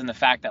Cousins and the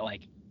fact that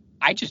like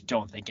I just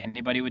don't think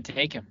anybody would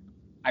take him.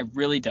 I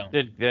really don't.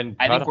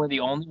 I think we're the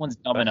only ones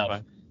dumb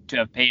enough to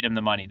have paid him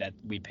the money that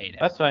we paid him.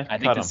 That's fine. I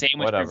think the same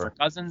was true for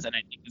Cousins, and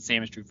I think the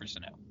same is true for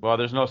Sano. Well,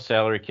 there's no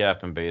salary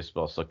cap in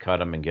baseball, so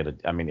cut him and get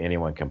it. I mean,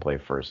 anyone can play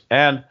first.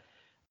 And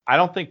I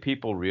don't think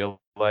people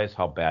realize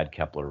how bad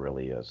Kepler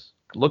really is.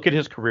 Look at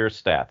his career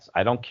stats.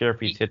 I don't care if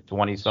he's hit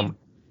 20-some.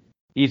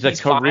 He's a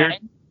career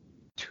fine.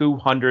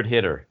 200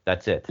 hitter.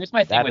 That's it. Here's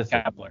my thing with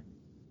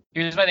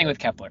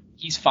Kepler.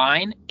 He's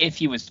fine if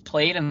he was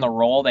played in the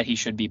role that he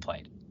should be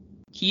played.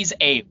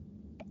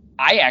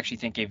 I actually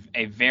think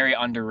a very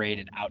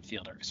underrated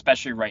outfielder,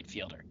 especially right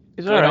fielder.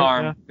 He's good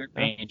arm, good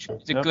range.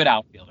 He's a good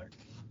outfielder.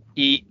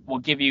 He will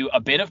give you a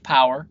bit of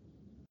power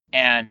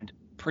and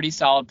pretty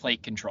solid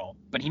plate control,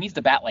 but he needs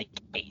to bat like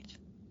 8th.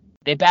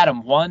 They bat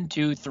him 1,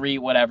 2, 3,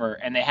 whatever,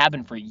 and they have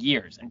been for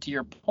years. And to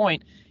your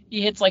point,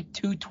 he hits like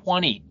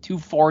 220,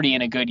 240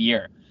 in a good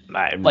year.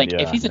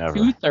 If he's a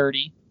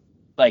 230,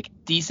 like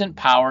decent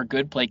power,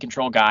 good plate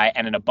control guy,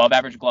 and an above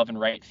average glove in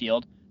right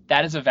field,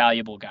 that is a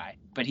valuable guy.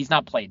 But he's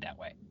not played that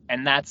way.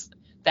 And that's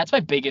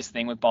my biggest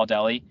thing with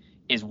Baldelli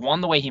is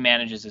 1, the way he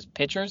manages his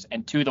pitchers,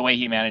 and 2, the way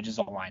he manages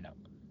a lineup.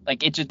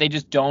 Like they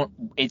just don't.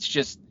 It's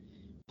just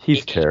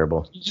he's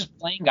terrible. He's just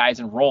playing guys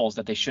in roles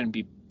that they shouldn't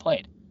be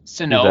played.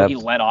 Sano, he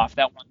led off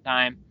that one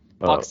time.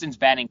 Buxton's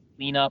batting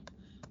cleanup.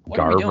 What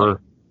are we doing?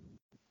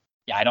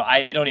 Yeah,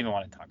 I don't even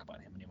want to talk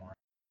about him anymore.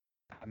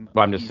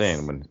 I'm just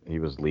saying when he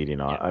was leading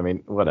on. Yeah. I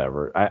mean,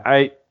 whatever.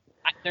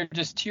 They're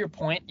just, to your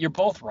point. You're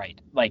both right.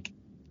 Like,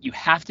 you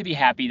have to be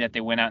happy that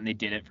they went out and they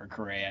did it for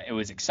Correa. It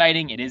was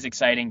exciting. It is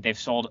exciting. They've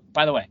sold.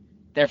 By the way,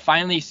 they're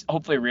finally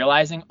hopefully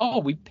realizing,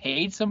 we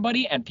paid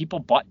somebody and people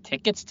bought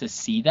tickets to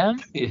see them.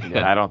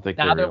 Yeah, I don't think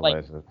now they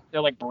realize it. They're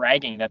like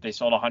bragging that they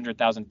sold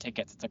 100,000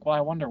 tickets. It's like, well,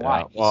 I wonder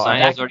why. Well,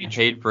 sign has already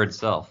paid for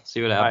itself.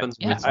 See what happens.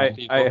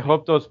 I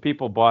hope those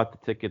people bought the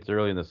tickets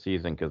early in the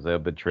season because they'll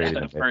be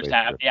traded. The first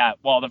half. Yeah.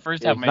 Well, the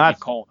first half might be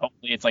cold.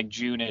 Hopefully, it's like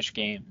June-ish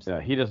games. Yeah,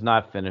 he does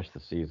not finish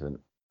the season.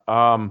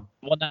 Well,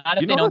 not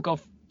if they don't go.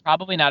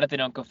 Probably not if they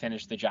don't go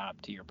finish the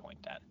job. To your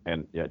point, Dad.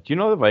 And do you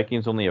know the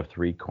Vikings only have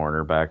 3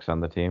 cornerbacks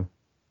on the team?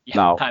 Yeah,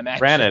 now,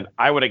 granted,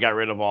 I would have got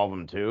rid of all of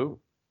them too,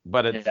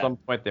 but at some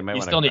point they might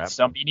want to. You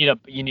still need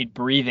You need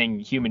breathing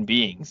human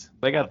beings.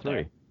 They got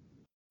 3.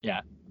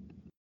 Yeah.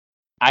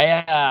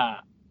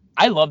 I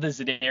love the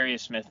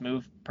Zadarius Smith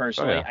move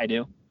personally. I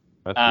do.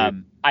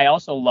 I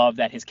also love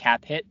that his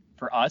cap hit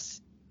for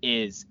us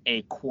is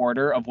a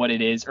quarter of what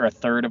it is, or a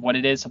third of what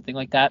it is, something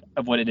like that,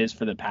 of what it is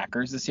for the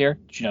Packers this year.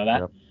 Did you know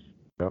that?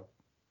 Yep.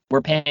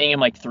 We're paying him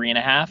like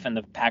 3.5, and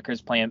the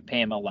Packers pay him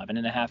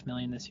 $11.5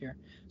 million this year.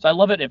 So I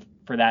love it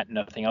for that and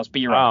nothing else. But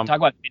you're right. Talk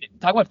about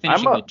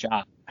finishing the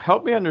job.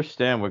 Help me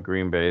understand what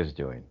Green Bay is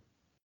doing.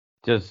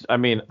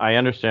 I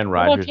understand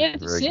Rodgers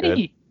is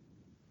very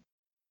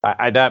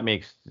good. That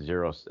makes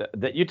zero sense.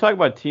 You talk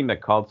about a team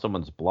that called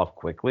someone's bluff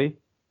quickly.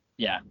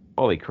 Yeah.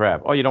 Holy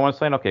crap! Oh, you don't want to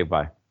sign? Okay,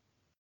 bye.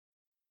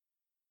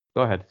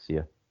 Go ahead. See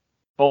ya.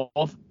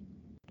 Both.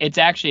 It's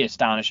actually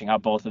astonishing how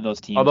both of those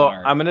teams Although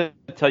are. I'm going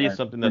to tell you are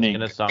something that's going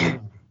to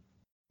sound.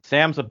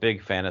 Sam's a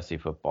big fantasy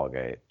football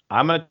guy.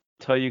 I'm going to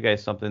tell you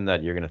guys something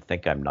that you're going to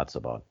think I'm nuts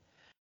about.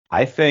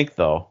 I think,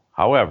 though,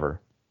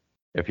 however,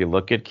 if you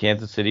look at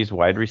Kansas City's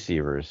wide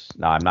receivers,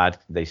 now I'm not.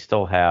 They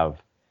still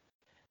have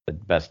the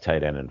best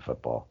tight end in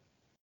football.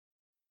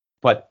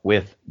 But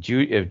with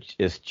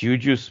if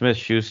Juju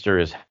Smith-Schuster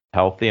is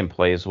healthy and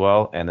plays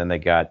well, and then they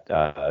got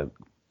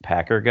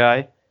Packer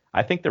guy,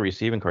 I think the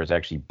receiving core is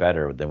actually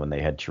better than when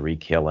they had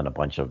Tyreek Hill and a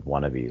bunch of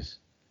wannabes.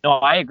 No,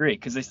 I agree,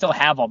 because they still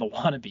have all the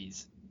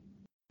wannabes.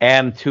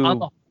 And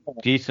two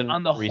decent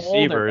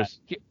receivers.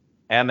 Whole,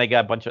 and they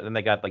got like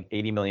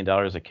 $80 million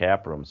of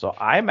cap room. So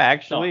I'm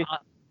actually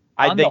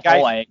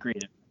I agree.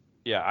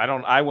 Yeah,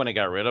 I wouldn't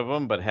have got rid of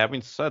them, but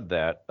having said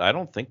that, I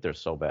don't think they're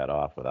so bad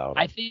off without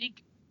them. I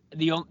think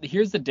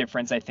here's the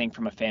difference. I think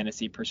from a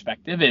fantasy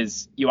perspective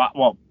is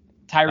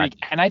Tyreek,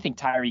 and I think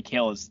Tyreek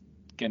Hill is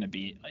gonna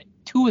be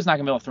Tua is not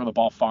gonna be able to throw the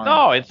ball far.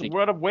 No, it's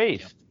what a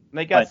waste.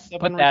 They got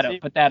put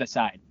that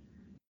aside.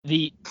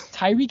 The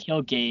Tyreek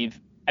Hill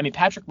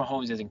Patrick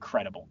Mahomes is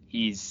incredible.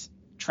 He's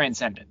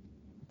transcendent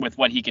with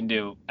what he can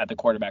do at the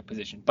quarterback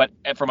position. But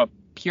from a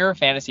pure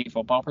fantasy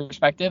football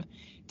perspective,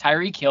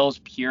 Tyreek Hill's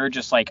pure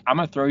just like, I'm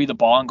going to throw you the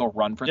ball and go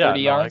run for 30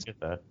 yards. I get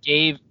that.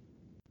 Gave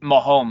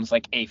Mahomes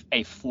like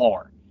a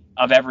floor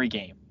of every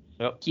game.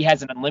 Yep. He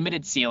has an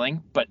unlimited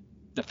ceiling, but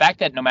the fact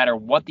that no matter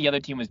what the other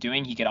team was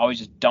doing, he could always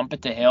just dump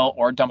it to Hill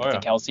or dump it to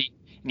Kelsey,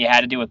 and you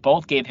had to do with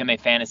both, gave him a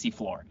fantasy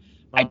floor.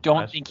 I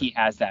don't think he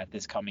has that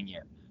this coming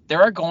year.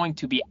 There are going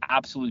to be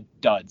absolute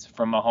duds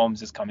from Mahomes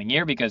this coming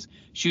year because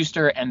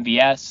Schuster,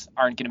 MVS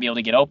aren't going to be able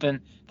to get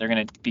open.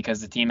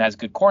 Because the team has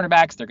good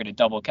cornerbacks, they're going to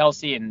double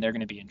Kelsey and they're going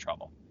to be in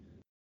trouble.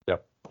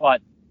 Yep.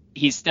 But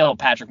he's still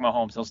Patrick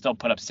Mahomes. He'll still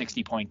put up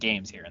 60-point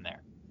games here and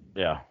there.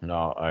 Yeah.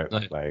 No, I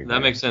agree.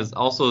 That makes sense.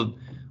 Also,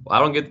 I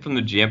don't get from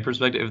the GM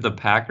perspective. If the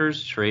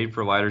Packers trade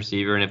for wide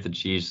receiver, and if the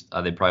Chiefs,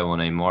 they probably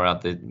won't anymore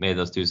after they made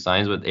those two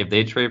signs. But if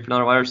they trade for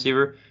another wide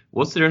receiver,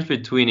 what's the difference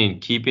between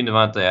keeping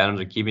Devontae Adams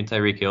or keeping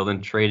Tyreek Hill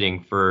than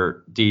trading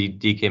for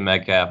DK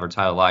Metcalf or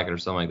Tyler Lockett or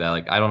something like that?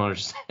 Like, I don't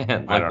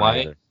understand.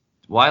 Like,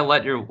 why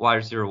let your wide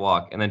receiver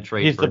walk and then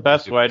trade? He's the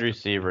best wide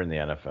receiver in the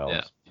NFL.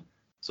 Yeah.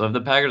 So if the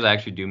Packers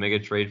actually do make a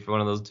trade for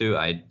one of those two,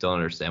 I don't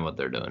understand what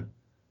they're doing.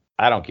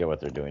 I don't get what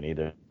they're doing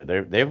either.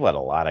 They've let a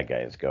lot of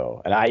guys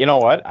go, and you know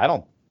what? I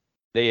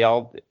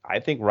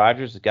think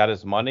Rodgers got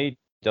his money,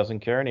 doesn't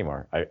care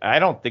anymore. I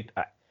don't think.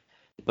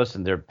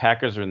 Listen, their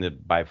Packers are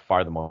by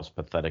far the most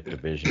pathetic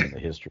division in the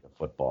history of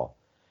football,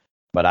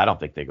 but I don't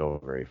think they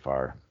go very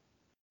far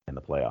in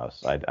the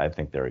playoffs. I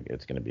think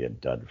it's going to be a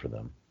dud for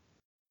them.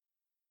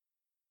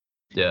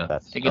 Yeah, I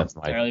think it's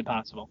entirely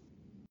possible.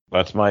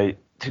 That's my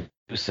 2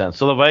 cents.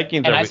 So the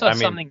Vikings. And I saw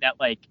something that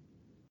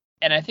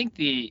and I think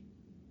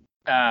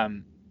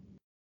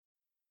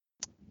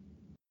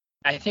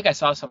I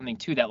saw something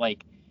too that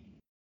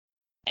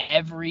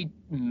every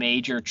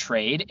major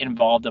trade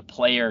involved a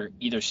player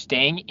either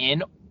staying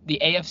in the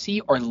AFC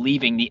or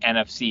leaving the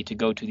NFC to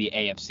go to the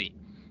AFC.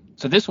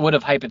 So this would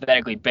have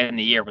hypothetically been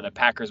the year where the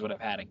Packers would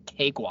have had a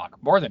cakewalk,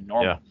 more than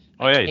normal.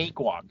 Yeah.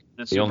 Cakewalk.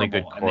 The only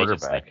good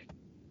quarterback.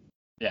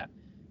 Yeah.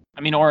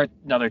 Or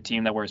another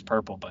team that wears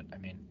purple, but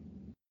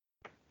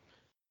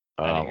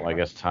I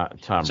guess Tom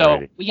Brady.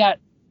 So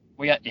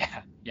we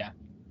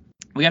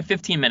got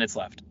 15 minutes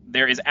left.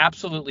 There is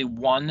absolutely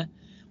one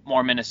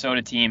more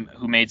Minnesota team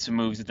who made some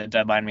moves at the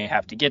deadline we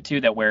have to get to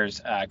that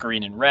wears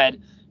green and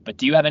red. But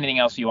do you have anything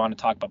else you want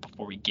to talk about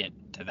before we get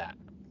to that?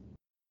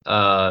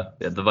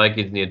 The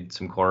Vikings need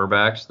some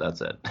quarterbacks.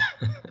 That's it.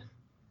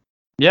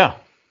 Yeah.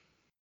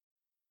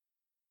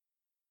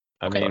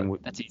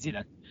 That's easy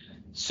then.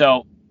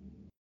 So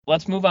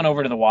let's move on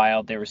over to the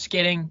Wild. They were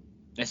skidding.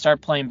 They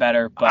start playing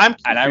better. But I'm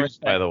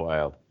confused by the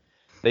Wild.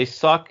 They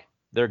suck.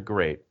 They're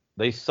great.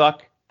 They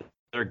suck.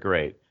 They're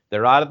great.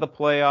 They're out of the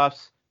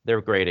playoffs.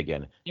 They're great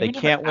again. They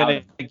can't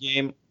win a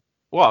game.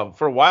 Well,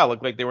 for a while, it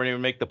looked like they weren't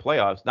even make the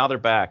playoffs. Now they're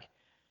back.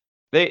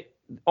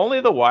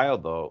 Only the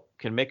Wild, though,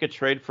 can make a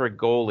trade for a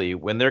goalie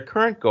when their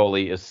current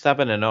goalie is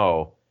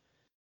 7-0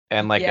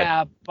 and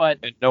but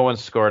no one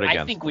scored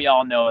against. I think we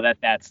all know that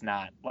that's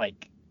not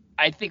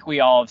I think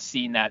we all have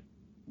seen that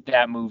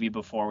movie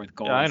before with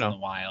goalies in the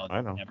Wild. I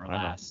know. Never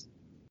lasts.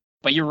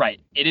 But you're right.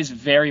 It is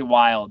very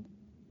wild,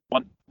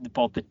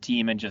 both the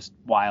team and just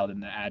wild in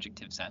the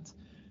adjective sense,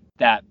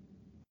 that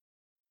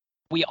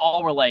we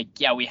all were like,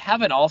 yeah, we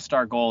have an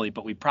all-star goalie,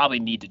 but we probably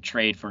need to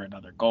trade for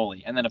another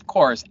goalie. And then, of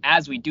course,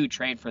 as we do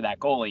trade for that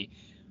goalie,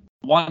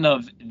 one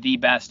of the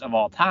best of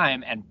all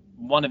time and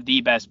one of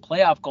the best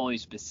playoff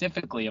goalies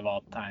specifically of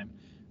all time,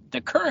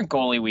 the current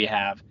goalie we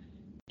have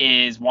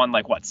is won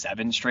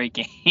 7 straight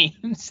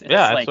games.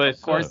 Yeah, that's what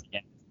of course. Yeah.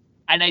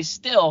 And I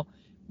still,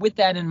 with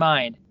that in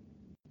mind,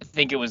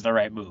 think it was the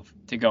right move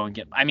to go and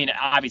get.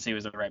 Obviously it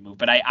was the right move,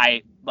 but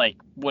I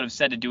would have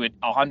said to do it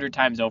 100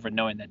 times over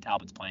knowing that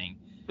Talbot's playing.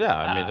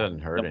 Yeah, it doesn't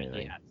hurt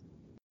anything.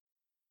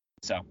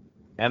 So.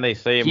 And they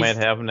say you might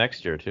have him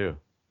next year too.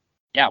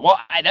 Yeah, well,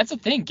 that's the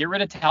thing. Get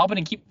rid of Talbot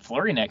and keep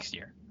Fleury next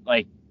year.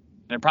 like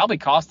they're probably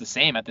cost the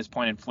same at this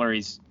point in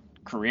Fleury's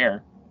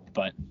career,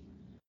 but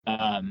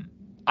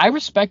I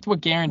respect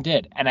what Guerin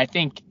did, and I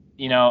think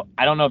I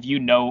don't know if you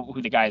know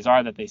who the guys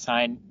are that they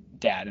signed,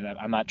 Dad, and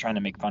I'm not trying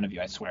to make fun of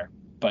you, I swear,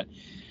 but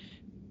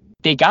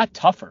they got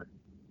tougher,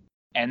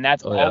 and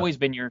that's always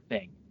been your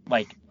thing.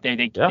 Like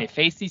they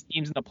face these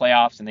teams in the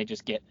playoffs and they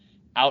just get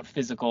out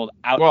physical,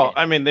 out. Well,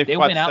 I mean, they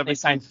went out and they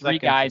signed 3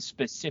 guys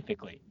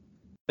specifically.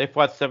 They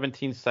fought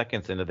 17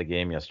 seconds into the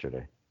game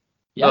yesterday.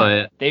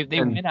 Yeah, they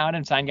went out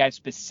and signed guys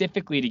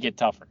specifically to get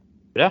tougher.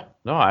 Yeah,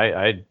 no,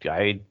 I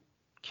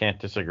can't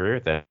disagree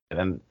with that.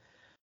 And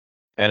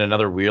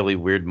another really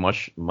weird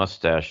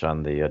mustache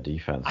on the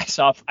defense.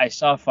 I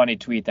saw a funny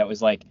tweet that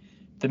was like,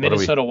 the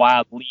Minnesota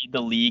Wild lead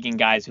the league in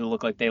guys who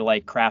look like they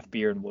like craft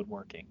beer and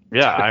woodworking.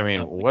 Yeah, I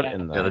mean, what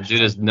in the... Yeah, the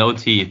dude has no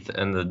teeth,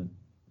 and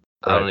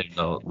I don't even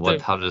know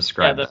how to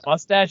describe that. Yeah, the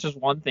mustache is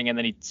one thing, and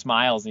then he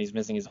smiles and he's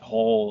missing the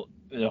whole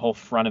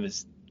front of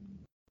his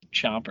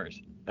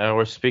chompers. And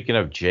we're speaking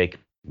of Jake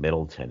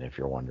Middleton, if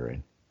you're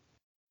wondering.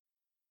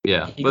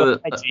 Yeah,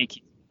 but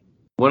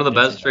one of the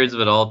best trades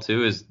of it all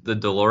too is the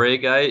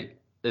Deslauriers guy.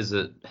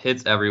 It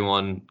hits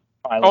everyone.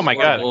 Oh my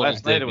God!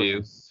 Last night it was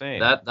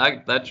insane.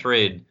 That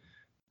trade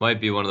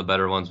might be one of the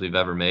better ones we've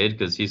ever made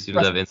because he seems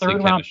to have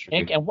instant chemistry.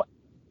 Pick, and what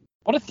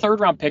do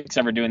third-round picks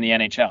ever do in the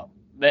NHL?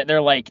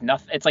 They're like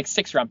nothing. It's like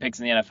 6th-round picks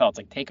in the NFL. It's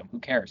like, take them. Who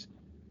cares?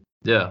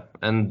 Yeah,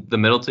 and the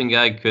Middleton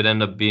guy could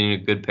end up being a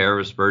good pair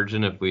with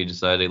Spurgeon if we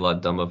decide to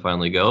let Dumba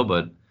finally go,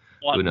 but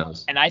who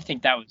knows? And I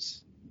think that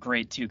was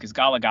great too because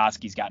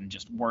Goligoski's gotten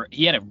just worse.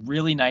 He had a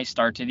really nice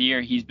start to the year.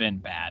 He's been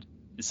bad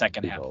the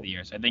second half of the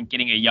year. So I think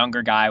getting a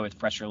younger guy with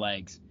fresher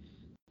legs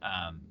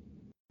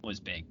was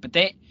big.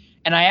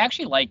 And I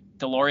actually liked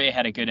Deslauriers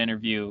had a good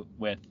interview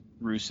with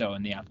Russo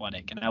in The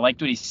Athletic, and I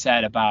liked what he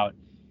said about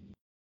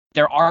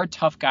there are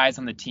tough guys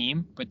on the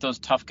team, but those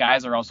tough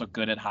guys are also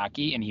good at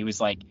hockey. And he was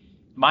like,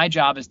 my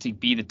job is to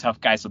be the tough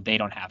guy so they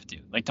don't have to.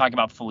 Like talking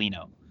about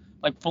Foligno.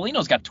 Like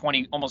Foligno's got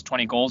almost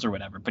 20 goals or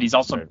whatever, but he's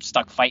also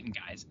stuck fighting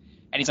guys.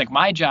 And he's like,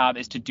 my job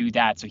is to do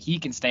that so he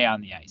can stay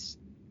on the ice.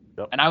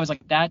 Yep. And I was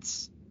like, I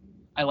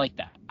like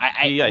that.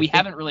 We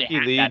haven't really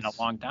had that in a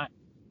long time.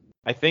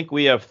 I think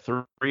we have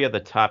 3 of the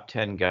top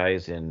 10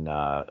 guys in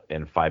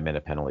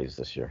 5-minute penalties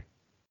this year.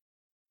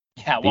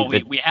 Yeah, well,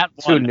 we had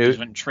one who's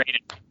been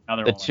traded.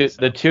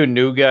 The 2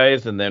 new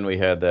guys, and then we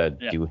had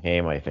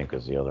Duhaime, I think,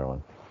 was the other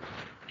one.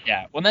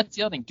 Yeah, well, that's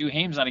the other thing.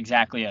 Duhaime's not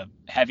exactly a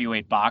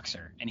heavyweight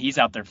boxer, and he's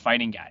out there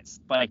fighting guys.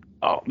 Like,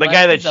 the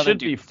guy that should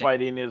be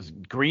fighting is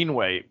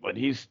Greenway, but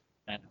he's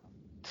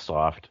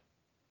soft.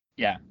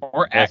 Yeah,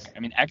 or Ek. I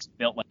mean, Ek's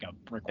built like a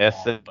brick wall.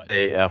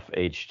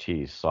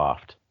 SAFHT,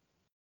 soft.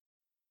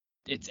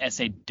 It's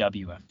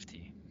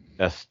SAWFT.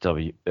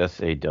 SAW.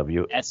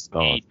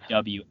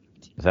 SAWFT.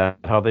 Is that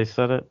how they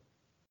said it?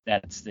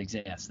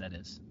 Yes, that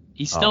is.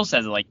 He still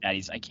says it like that.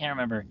 I can't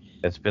remember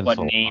what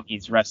name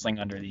he's wrestling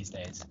under these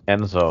days.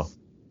 Enzo.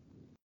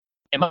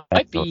 It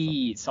might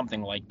be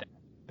something like that.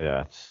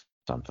 Yeah, it's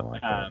something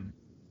like that.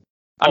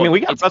 I mean,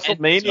 we got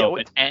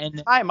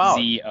WrestleMania. Time out.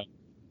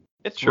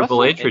 It's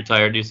Triple H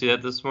retired. Do you see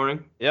that this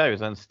morning? Yeah, he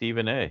was on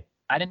Stephen A.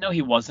 I didn't know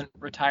he wasn't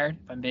retired,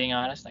 if I'm being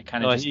honest.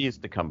 He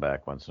used to come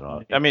back once in a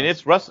while. I mean,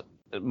 it's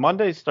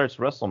Monday starts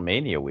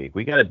WrestleMania week.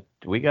 We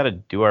gotta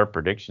do our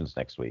predictions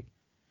next week.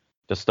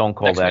 The Stone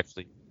Cold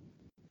actually.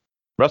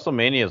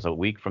 WrestleMania is a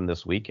week from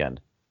this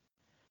weekend.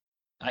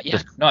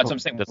 That's what I'm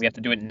saying. We have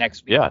to do it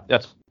next week. Yeah,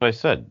 that's what I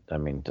said. I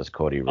mean, does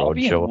Cody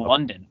Rhodes show up? I'll be in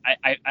London.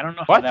 I don't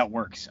know how that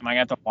works. Am I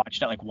going to have to watch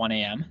it at like 1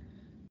 a.m.?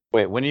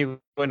 Wait, when are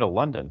you going to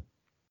London?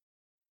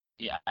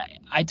 Yeah,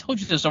 I told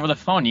you this over the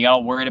phone. You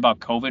all worried about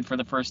COVID for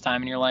the first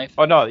time in your life?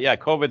 Oh, no, yeah,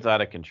 COVID's out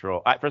of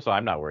control. First of all,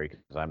 I'm not worried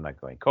because I'm not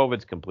going.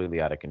 COVID's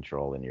completely out of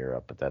control in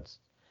Europe, but that's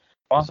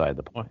beside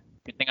the point.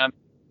 Good thing I'm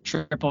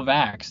triple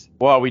vaxxed.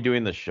 Well, are we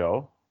doing the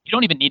show? You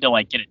don't even need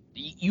to get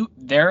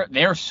it.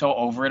 They're so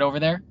over it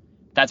over there.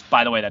 That's,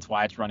 by the way, that's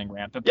why it's running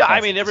rampant. Yeah,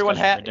 I mean, everyone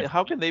had.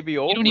 How can they be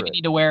over it? You don't even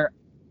need to wear.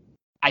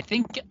 I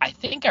think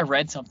I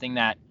read something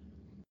that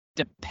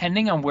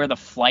depending on where the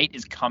flight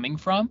is coming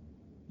from,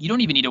 you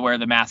don't even need to wear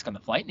the mask on the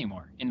flight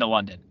anymore into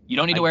London. You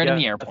don't need to wear it in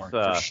the airport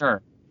for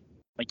sure.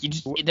 Like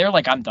they're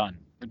like, I'm done.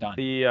 We're done.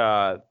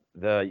 Whoever.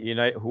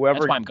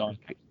 That's why I'm going.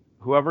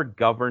 Whoever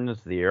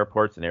governs the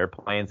airports and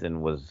airplanes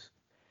and was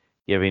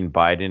giving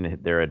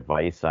Biden their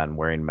advice on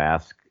wearing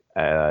masks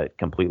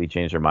completely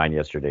changed their mind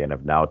yesterday and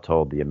have now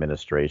told the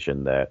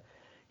administration that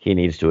he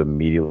needs to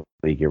immediately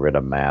get rid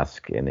of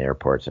masks in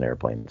airports and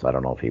airplanes. I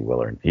don't know if he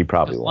will or he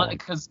probably won't.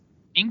 Because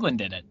England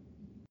did it.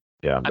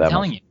 Yeah, I'm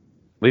telling you.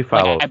 We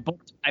followed.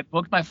 I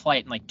booked my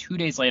flight, and like 2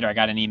 days later, I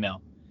got an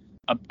email,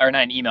 or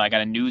not an email. I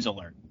got a news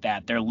alert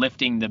that they're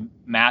lifting the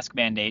mask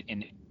mandate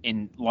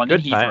in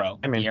London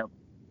Heathrow.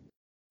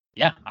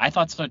 Yeah, I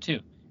thought so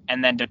too.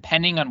 And then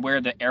depending on where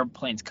the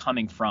airplane's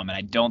coming from, and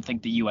I don't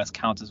think the U.S.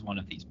 counts as one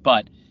of these,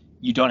 but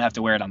you don't have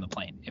to wear it on the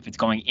plane if it's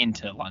going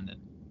into London,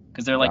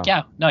 because they're like,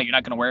 you're not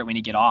going to wear it when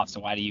you get off.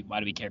 So why do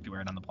we care if you wear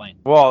it on the plane?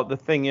 Well, the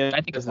thing is,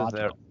 I think it's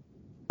that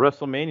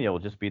WrestleMania will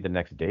just be the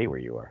next day where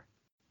you are.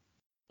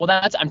 Well,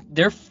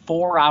 they're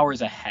 4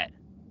 hours ahead,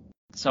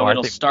 so aren't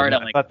it'll they- start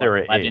at I like thought they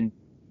were 11.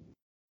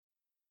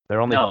 They're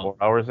only No. 4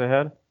 hours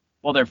ahead?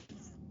 Well,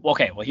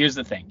 okay. Well, here's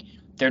the thing.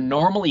 They're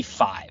normally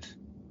 5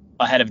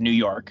 ahead of New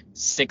York,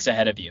 6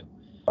 ahead of you.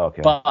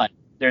 Okay. But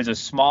there's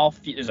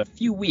a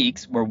few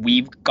weeks where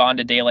we've gone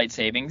to daylight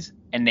savings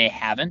and they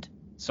haven't.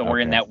 So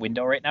we're in Okay. that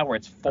window right now where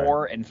it's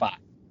 4 and 5.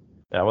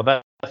 Yeah, well,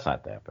 that's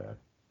not that bad.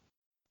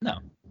 No,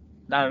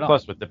 not at all.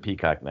 Plus, with the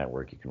Peacock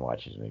Network, you can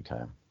watch it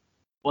anytime.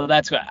 Well,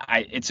 that's what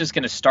it's just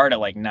going to start at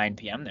like 9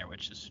 p.m. there,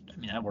 which is, I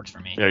mean, that works for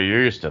me. Yeah,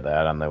 you're used to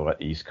that on the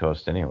East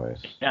Coast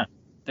anyways. Yeah.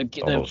 The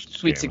Those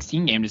Sweet games.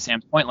 16 game to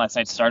Sam's Point last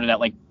night started at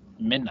like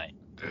midnight.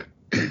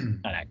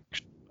 Not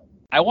actually.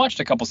 I watched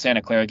a couple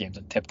Santa Clara games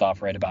and tipped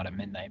off right about at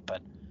midnight,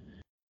 but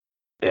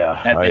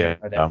Yeah. That Oh, big yeah.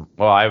 are they?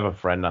 Well, I have a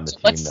friend on the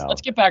so team now.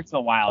 let's get back to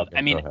the Wild. Okay,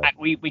 I mean, go ahead.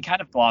 we kind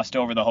of glossed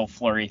over the whole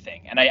Fleury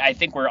thing, and I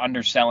think we're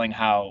underselling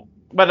how.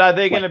 But are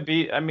they going to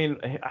be? I mean,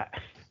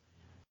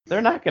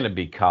 they're not going to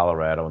beat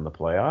Colorado in the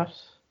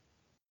playoffs.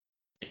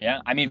 Yeah,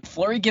 I mean,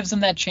 Fleury gives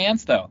them that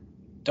chance, though,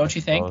 don't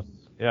you think?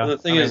 Yeah. Well, the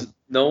thing is,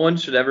 no one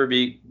should ever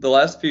be. The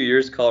last few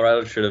years,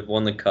 Colorado should have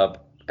won the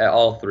Cup at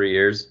all 3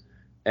 years,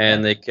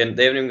 and they haven't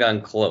even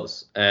gotten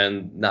close.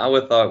 And now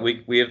with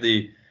we have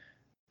the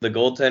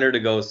goaltender to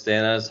go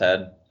stand on his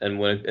head and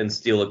win and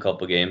steal a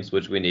couple games,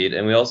 which we need,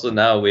 and we also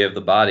now we have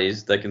the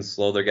bodies that can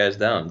slow their guys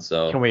down.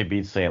 So Can we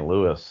beat St.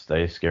 Louis?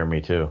 They scare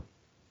me too.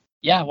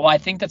 Yeah, well, I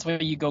think that's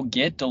where you go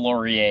get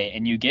Delorier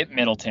and you get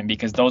Middleton,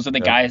 because those are the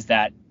Yeah. guys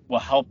that will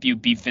help you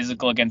be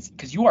physical against,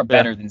 because you are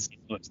better than St.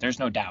 Louis. There's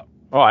no doubt.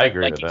 Oh, I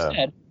agree Like with you that.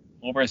 said,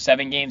 over a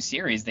 7-game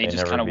series, they just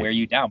never kind of beat- wear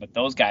you down, but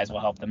those guys will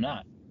help them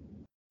not.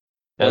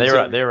 Yeah, Well,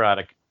 they were out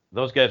of.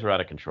 Those guys were out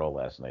of control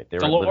last night. They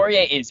were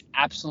Delorier is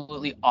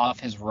absolutely off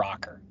his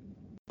rocker.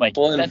 Like,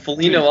 well, and that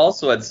Foligno dude-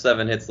 also had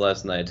 7 hits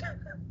last night.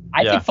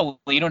 I Yeah. think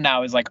Foligno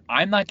now is like,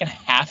 I'm not gonna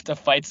have to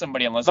fight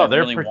somebody unless No, I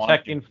they're really want to.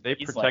 protecting. They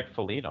He's protect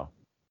Foligno.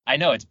 I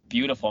know, it's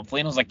beautiful. And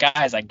Foligno's like,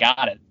 guys, I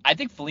got it. I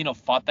think Foligno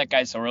fought that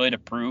guy so early to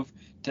prove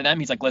to them.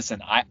 He's like,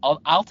 listen,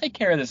 I'll take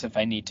care of this if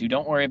I need to.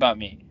 Don't worry about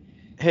me.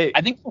 Hey,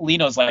 I think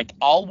Foligno's like,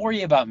 I'll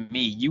worry about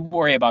me. You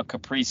worry about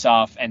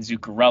Kaprizov and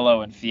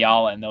Zuccarello and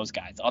Fiala and those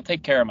guys. I'll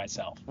take care of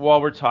myself. while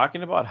we're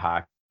talking about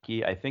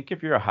hockey, I think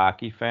if you're a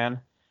hockey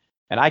fan,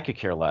 and I could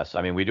care less.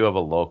 I mean, we do have a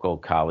local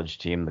college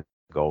team, the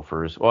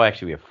Gophers. Well,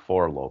 actually, we have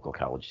 4 local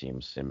college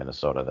teams in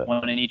Minnesota. That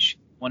One in each.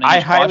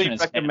 I highly quadrant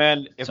is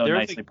recommend. If so there's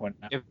nicely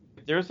pointed out. if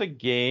there's a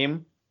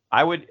game,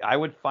 I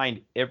would find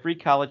every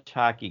college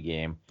hockey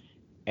game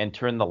and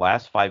turn the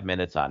last 5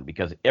 minutes on,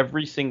 because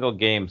every single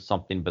game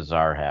something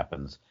bizarre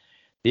happens.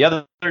 The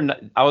other,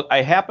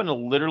 I happened to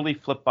literally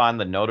flip on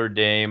the Notre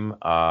Dame.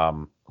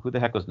 Who the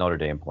heck was Notre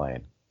Dame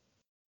playing?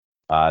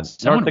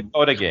 Someone- North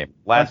Dakota game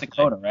North last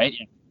Dakota, right?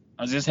 Yeah.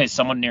 I was gonna say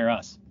someone near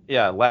us.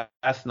 Yeah,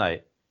 last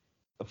night.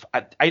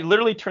 I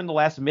literally turned the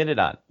last minute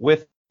on.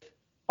 With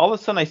all of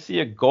a sudden, I see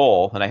a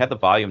goal, and I had the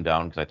volume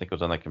down because I think it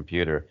was on the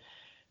computer.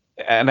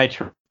 And I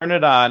turn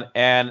it on,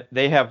 and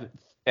they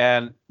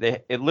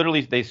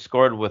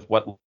scored with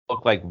what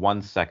looked like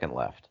 1 second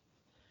left.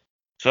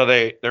 So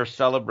they're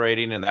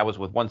celebrating, and that was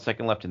with 1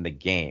 second left in the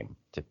game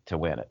to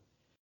win it.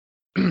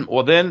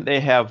 Well, then they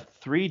have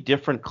 3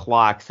 different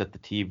clocks that the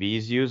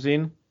TV's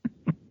using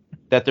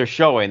that they're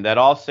showing that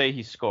all say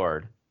he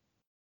scored.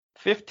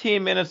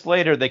 15 minutes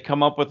later, they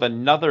come up with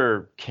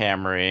another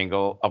camera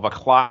angle of a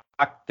clock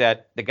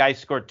that the guy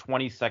scored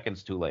 20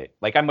 seconds too late.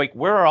 Like, I'm like,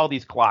 where are all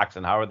these clocks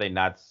and how are they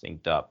not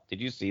synced up?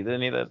 Did you see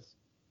any of this?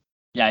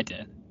 Yeah, I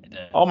did.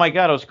 Oh my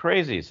God, it was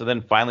crazy. So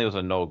then finally it was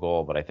a no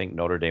goal, but I think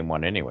Notre Dame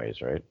won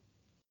anyways, right?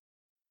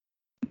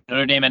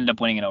 Notre Dame ended up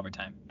winning in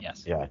overtime.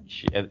 Yes. Yeah,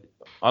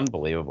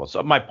 unbelievable.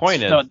 So my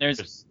point So is, there's-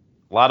 there's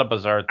a lot of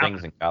bizarre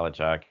things in college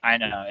hockey. I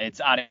know,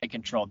 it's out of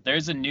control.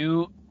 There's a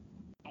new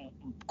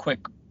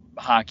quick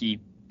hockey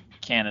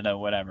Canada,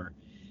 whatever.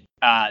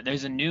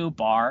 There's a new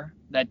bar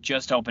that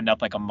just opened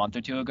up like a month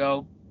or 2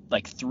 ago,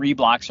 like 3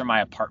 blocks from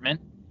my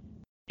apartment.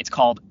 It's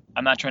called,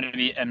 I'm not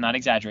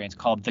exaggerating, it's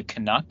called The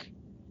Canuck.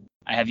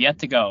 I have yet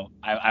to go.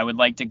 I would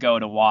like to go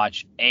to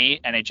watch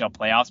NHL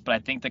playoffs, but I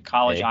think the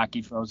college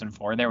hockey Frozen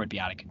Four there would be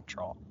out of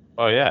control.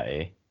 Oh yeah,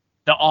 eh?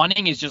 The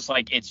awning is just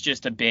like, it's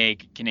just a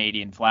big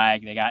Canadian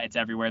flag. It's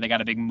everywhere. They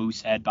got a big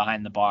moose head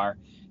behind the bar.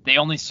 They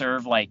only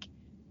serve like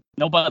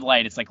no Bud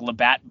Light. It's like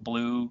Labatt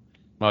Blue.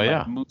 Oh like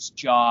yeah. Moose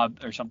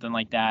Job or something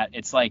like that.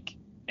 It's like,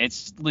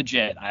 it's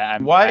legit.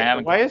 Why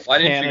is Why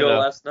Canada? didn't you go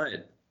last night?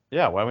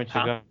 Yeah, why wouldn't you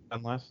Huh? go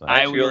on last night?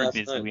 Why'd we you go were last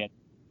busy. night?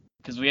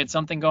 Because we had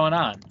something going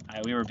on.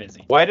 We were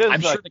busy. Why does I'm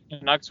sure the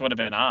Canucks would have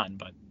been on,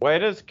 but why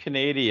does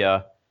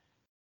Canada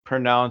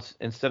pronounce,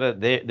 instead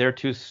of they're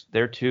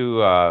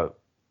too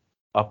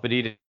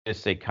uppity to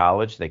say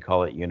college, they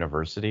call it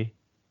university?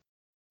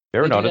 You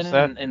ever they did notice it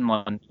that? in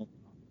London.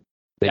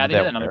 They Yeah, did they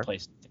that did it in other where?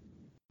 places.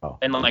 Oh.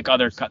 And like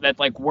that,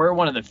 like we're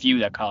one of the few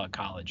that call it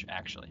college.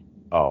 Actually,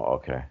 Oh,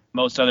 okay.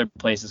 most other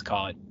places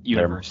call it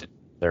university.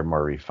 They're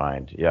more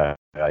refined. Yeah,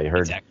 I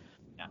heard. Exactly.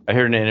 I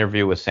heard an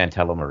interview with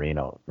Santella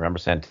Marino. Remember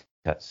Santino?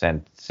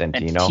 And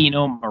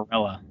Tino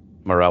Marella.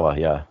 Morella,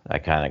 yeah. I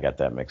kind of got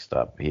that mixed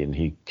up.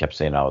 He kept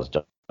saying how his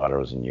daughter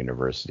was in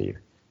university.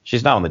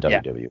 She's now in the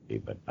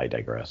WWE, but I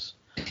digress.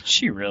 Is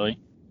she really?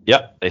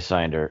 Yep, they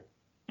signed her.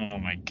 Oh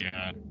my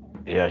god.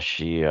 Yeah,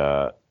 she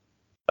yeah.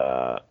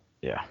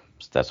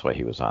 That's why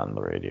he was on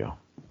the radio.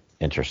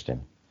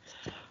 Interesting.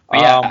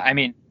 But yeah, I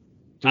mean,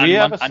 do we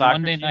have a on soccer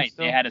Monday team night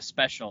still? they had a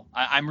special.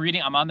 I'm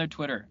on their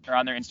Twitter or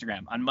on their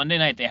Instagram. On Monday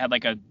night they had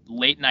like a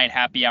late night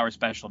happy hour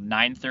special,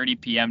 9:30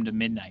 p.m. to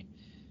midnight,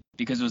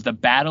 because it was the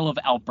Battle of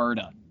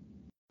Alberta.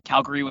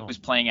 Calgary was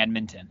playing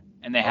Edmonton,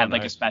 and they had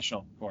like a nice.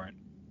 special for it.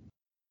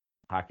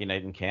 Hockey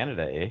night in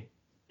Canada, eh?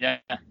 Yeah,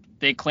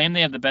 they claim they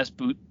have the best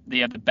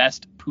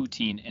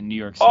poutine in New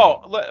York City.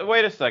 Oh,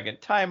 wait a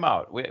second. Time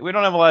out. We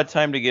don't have a lot of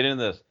time to get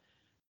into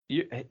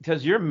this.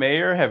 Does your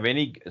mayor have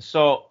any?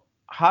 So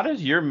how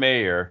does your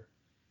mayor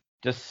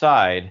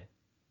decide?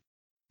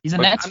 He's a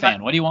Nets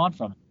fan. What do you want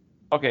from him?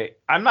 Okay,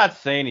 I'm not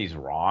saying he's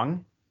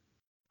wrong,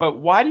 but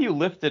why do you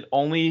lift it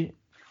only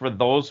for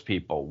those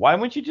people? Why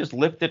wouldn't you just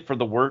lift it for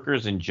the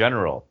workers in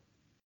general?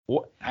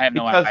 I have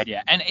no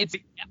idea. And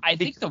I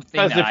think the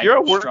thing that if you're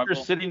a worker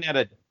sitting at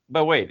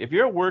if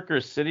you're a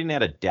worker sitting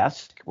at a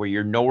desk where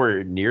you're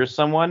nowhere near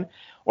someone,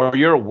 or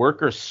you're a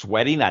worker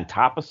sweating on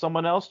top of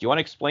someone else, do you want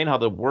to explain how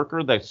the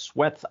worker that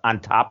swets on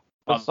top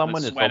of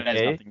someone is okay?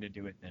 Has nothing to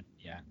do with it.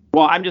 Yeah.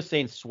 Well, I'm just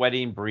saying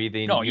sweating,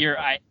 breathing. No,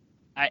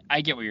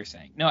 I get what you're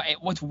saying. No,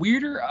 what's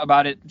weirder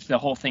about it, the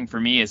whole thing for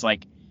me is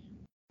like,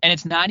 and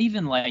it's not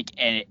even like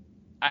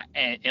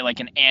like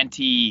an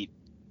anti.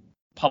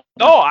 Public,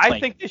 no, I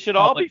think they should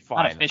all be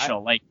fine. Not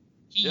official.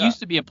 He used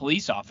to be a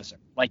police officer.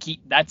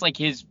 That's like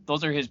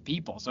those are his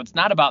people. So it's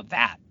not about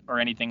that or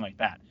anything like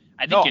that.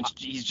 I think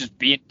he's just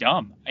being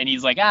dumb, and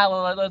he's like,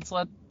 let's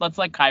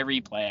let Kyrie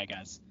play, I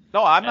guess.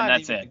 No, I'm not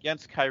even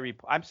against Kyrie.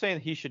 I'm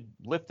saying he should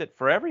lift it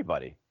for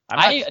everybody. I'm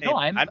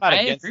not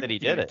against that he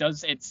did it.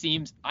 It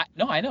seems. I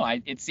know.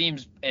 It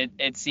seems.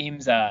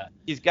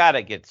 He's got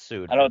to get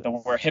sued. I don't know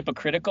what the word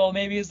hypocritical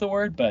maybe is the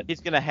word, but he's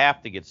gonna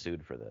have to get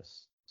sued for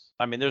this.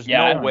 I mean, there's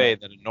no way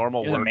that a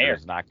normal worker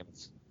is not going to.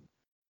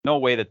 No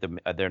way that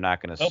they're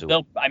not going to sue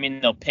him. I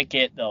mean, they'll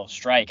picket, they'll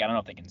strike. I don't know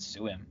if they can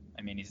sue him.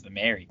 I mean, he's the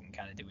mayor; he can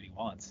kind of do what he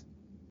wants.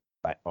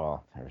 But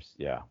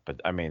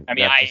I mean,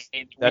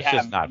 that's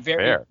just not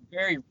fair.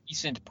 Very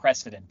recent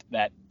precedent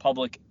that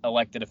public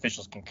elected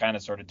officials can kind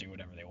of sort of do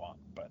whatever they want.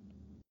 But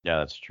yeah,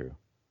 that's true.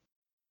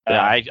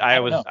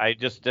 I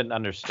just didn't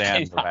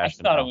understand the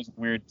rationale. I thought it was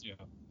weird too.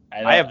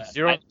 I have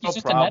zero problem. He's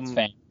just a Nets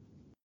fan.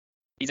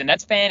 He's a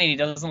Nets fan and he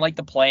doesn't like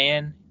the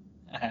play-in.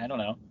 I don't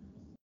know.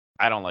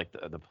 I don't like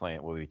the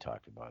play-in. What we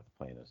talked about,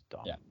 the play-in is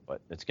dumb. Yeah.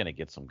 But it's gonna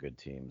get some good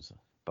teams.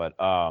 But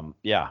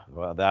yeah,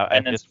 well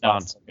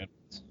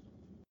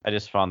I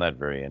just found that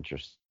very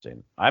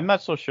interesting. I'm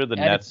not so sure the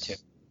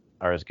Nets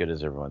are as good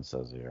as everyone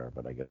says they are,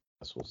 but I guess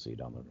we'll see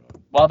down the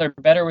road. Well, they're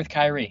better with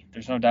Kyrie.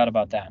 There's no doubt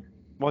about that.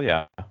 Well,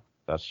 yeah,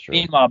 that's true.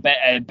 Meanwhile,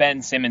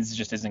 Ben Simmons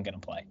just isn't going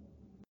to play.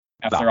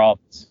 After all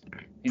this.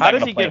 How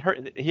does he get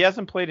hurt? He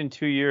hasn't played in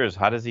 2 years.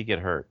 How does he get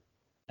hurt?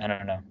 I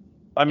don't know.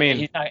 I mean,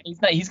 he's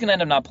going to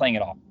end up not playing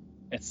at all.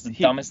 It's the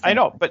dumbest thing. I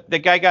know, but the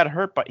guy got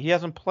hurt, but he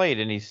hasn't played,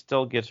 and he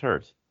still gets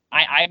hurt.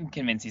 I'm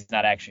convinced he's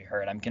not actually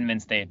hurt. I'm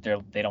convinced they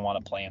don't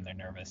want to play him. They're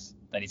nervous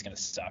that he's going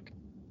to suck.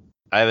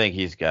 I think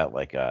he's got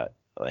like a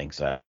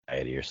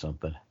anxiety or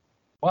something.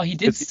 Well, he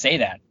did say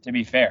that, to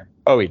be fair.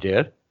 Oh, he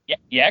did? Yeah,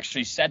 he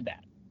actually said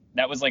that.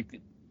 That was like,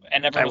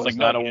 and everyone was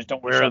like, no, you just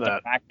don't show up to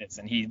practice.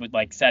 And he would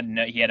said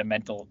no, he had a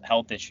mental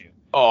health issue.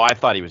 Oh, I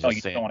thought he was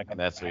just saying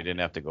that so he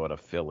didn't have to go to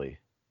Philly.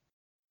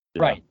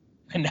 Right.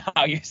 And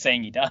now you're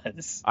saying he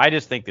does. I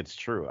just think it's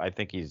true. I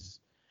think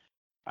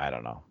I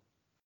don't know.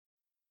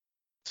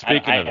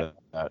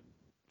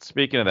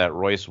 Speaking of that,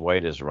 Royce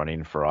White is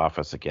running for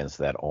office against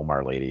that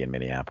Omar lady in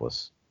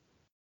Minneapolis.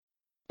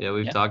 Yeah,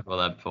 we've talked about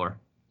that before.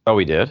 Oh,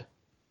 we did?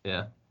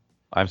 Yeah.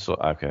 I'm so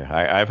okay.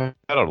 I've had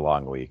a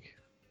long week.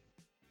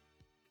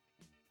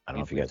 I don't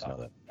know if you guys know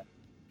that.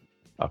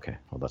 Okay,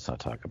 well, let's not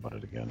talk about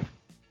it again.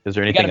 Is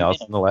there anything else?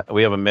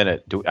 We have a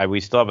minute. We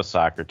still have a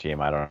soccer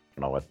team. I don't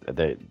know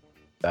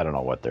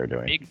what they're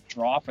doing. Big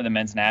draw for the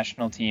men's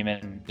national team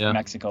in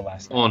Mexico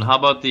last night. Well, and how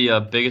about the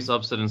biggest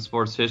upset in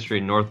sports history,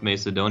 North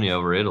Macedonia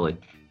over Italy?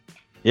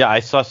 Yeah,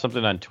 I saw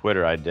something on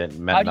Twitter.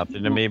 Meant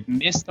nothing to me.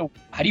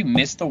 How do you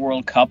miss the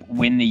World Cup,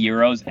 win the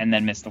Euros, and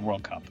then miss the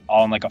World Cup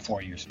all in like a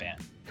 4-year span?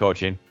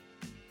 Coaching.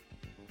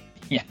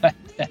 Yeah,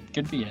 that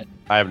could be it.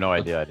 I have no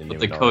idea. But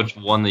the coach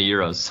won the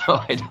Euros,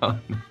 so I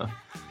don't know.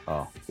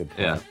 Oh, good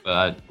point. Yeah,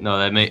 but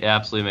that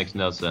absolutely makes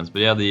no sense.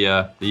 But yeah,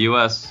 the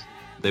U.S.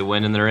 they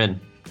win and they're in.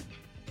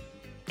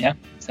 Yeah,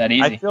 it's that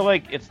easy. I feel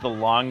like it's the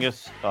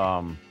longest.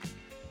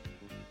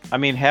 I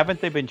mean, haven't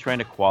they been trying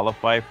to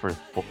qualify for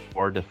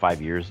 4 to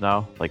 5 years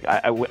now? Like,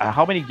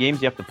 how many games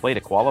do you have to play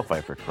to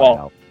qualify for?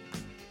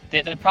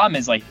 The problem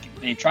is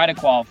they try to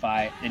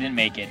qualify, they didn't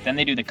make it. Then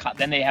they do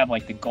then they have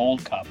the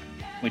Gold Cup,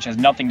 which has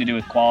nothing to do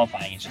with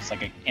qualifying. It's just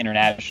like an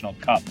international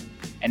cup.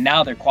 And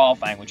now they're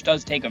qualifying, which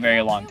does take a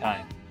very long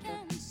time.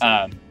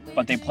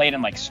 but they played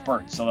in like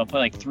spurts. So they'll play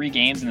like 3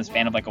 games in the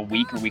span of like a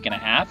week or week and a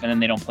half, and then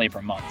they don't play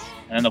for months.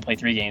 And then they'll play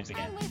 3 games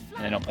again,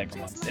 and they don't play for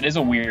months. It is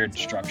a weird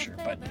structure,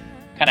 but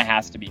kind of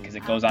has to be because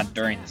it goes on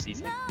during the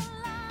season.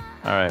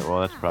 All right, well,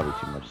 that's probably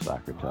too much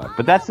soccer talk.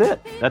 But that's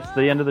it. That's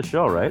the end of the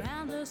show, right?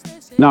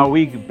 Now,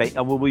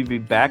 will we be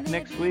back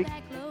next week?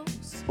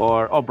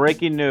 Or,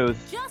 breaking news.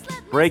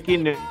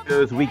 Breaking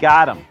news, we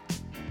got him.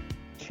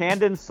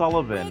 Chandon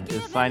Sullivan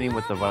is signing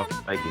with the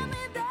Vikings.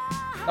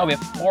 Oh, we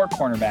have 4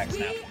 cornerbacks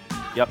now.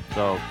 Yep,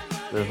 so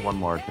there's one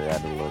more to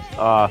add to the list.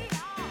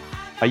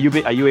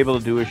 Are you able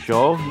to do a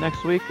show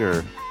next week,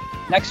 or?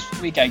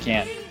 Next week I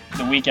can.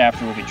 The week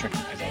after will be tricky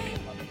because I'll be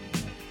in London.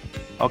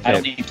 Okay. I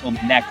don't leave till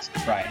next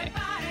Friday.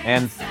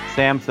 And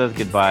Sam says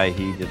goodbye.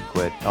 He just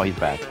quit. Oh, he's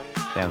back.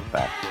 Sam's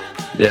back.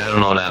 Yeah, I don't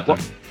know what happened.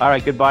 Well, all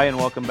right, goodbye and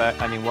welcome back.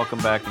 Welcome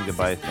back and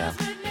goodbye, Sam.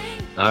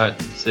 All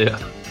right, see ya.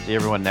 See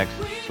everyone next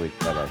week.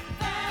 Bye-bye.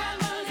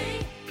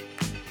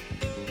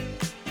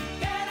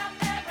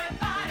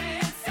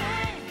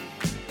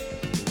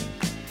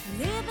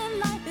 Living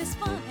life is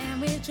fun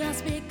and we've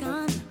just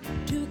begun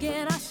to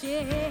get our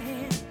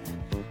share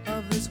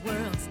of this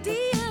world's delight.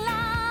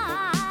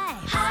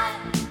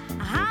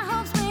 High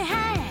hopes we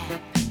had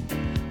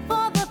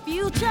for the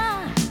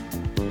future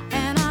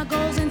and our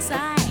goals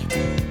inside.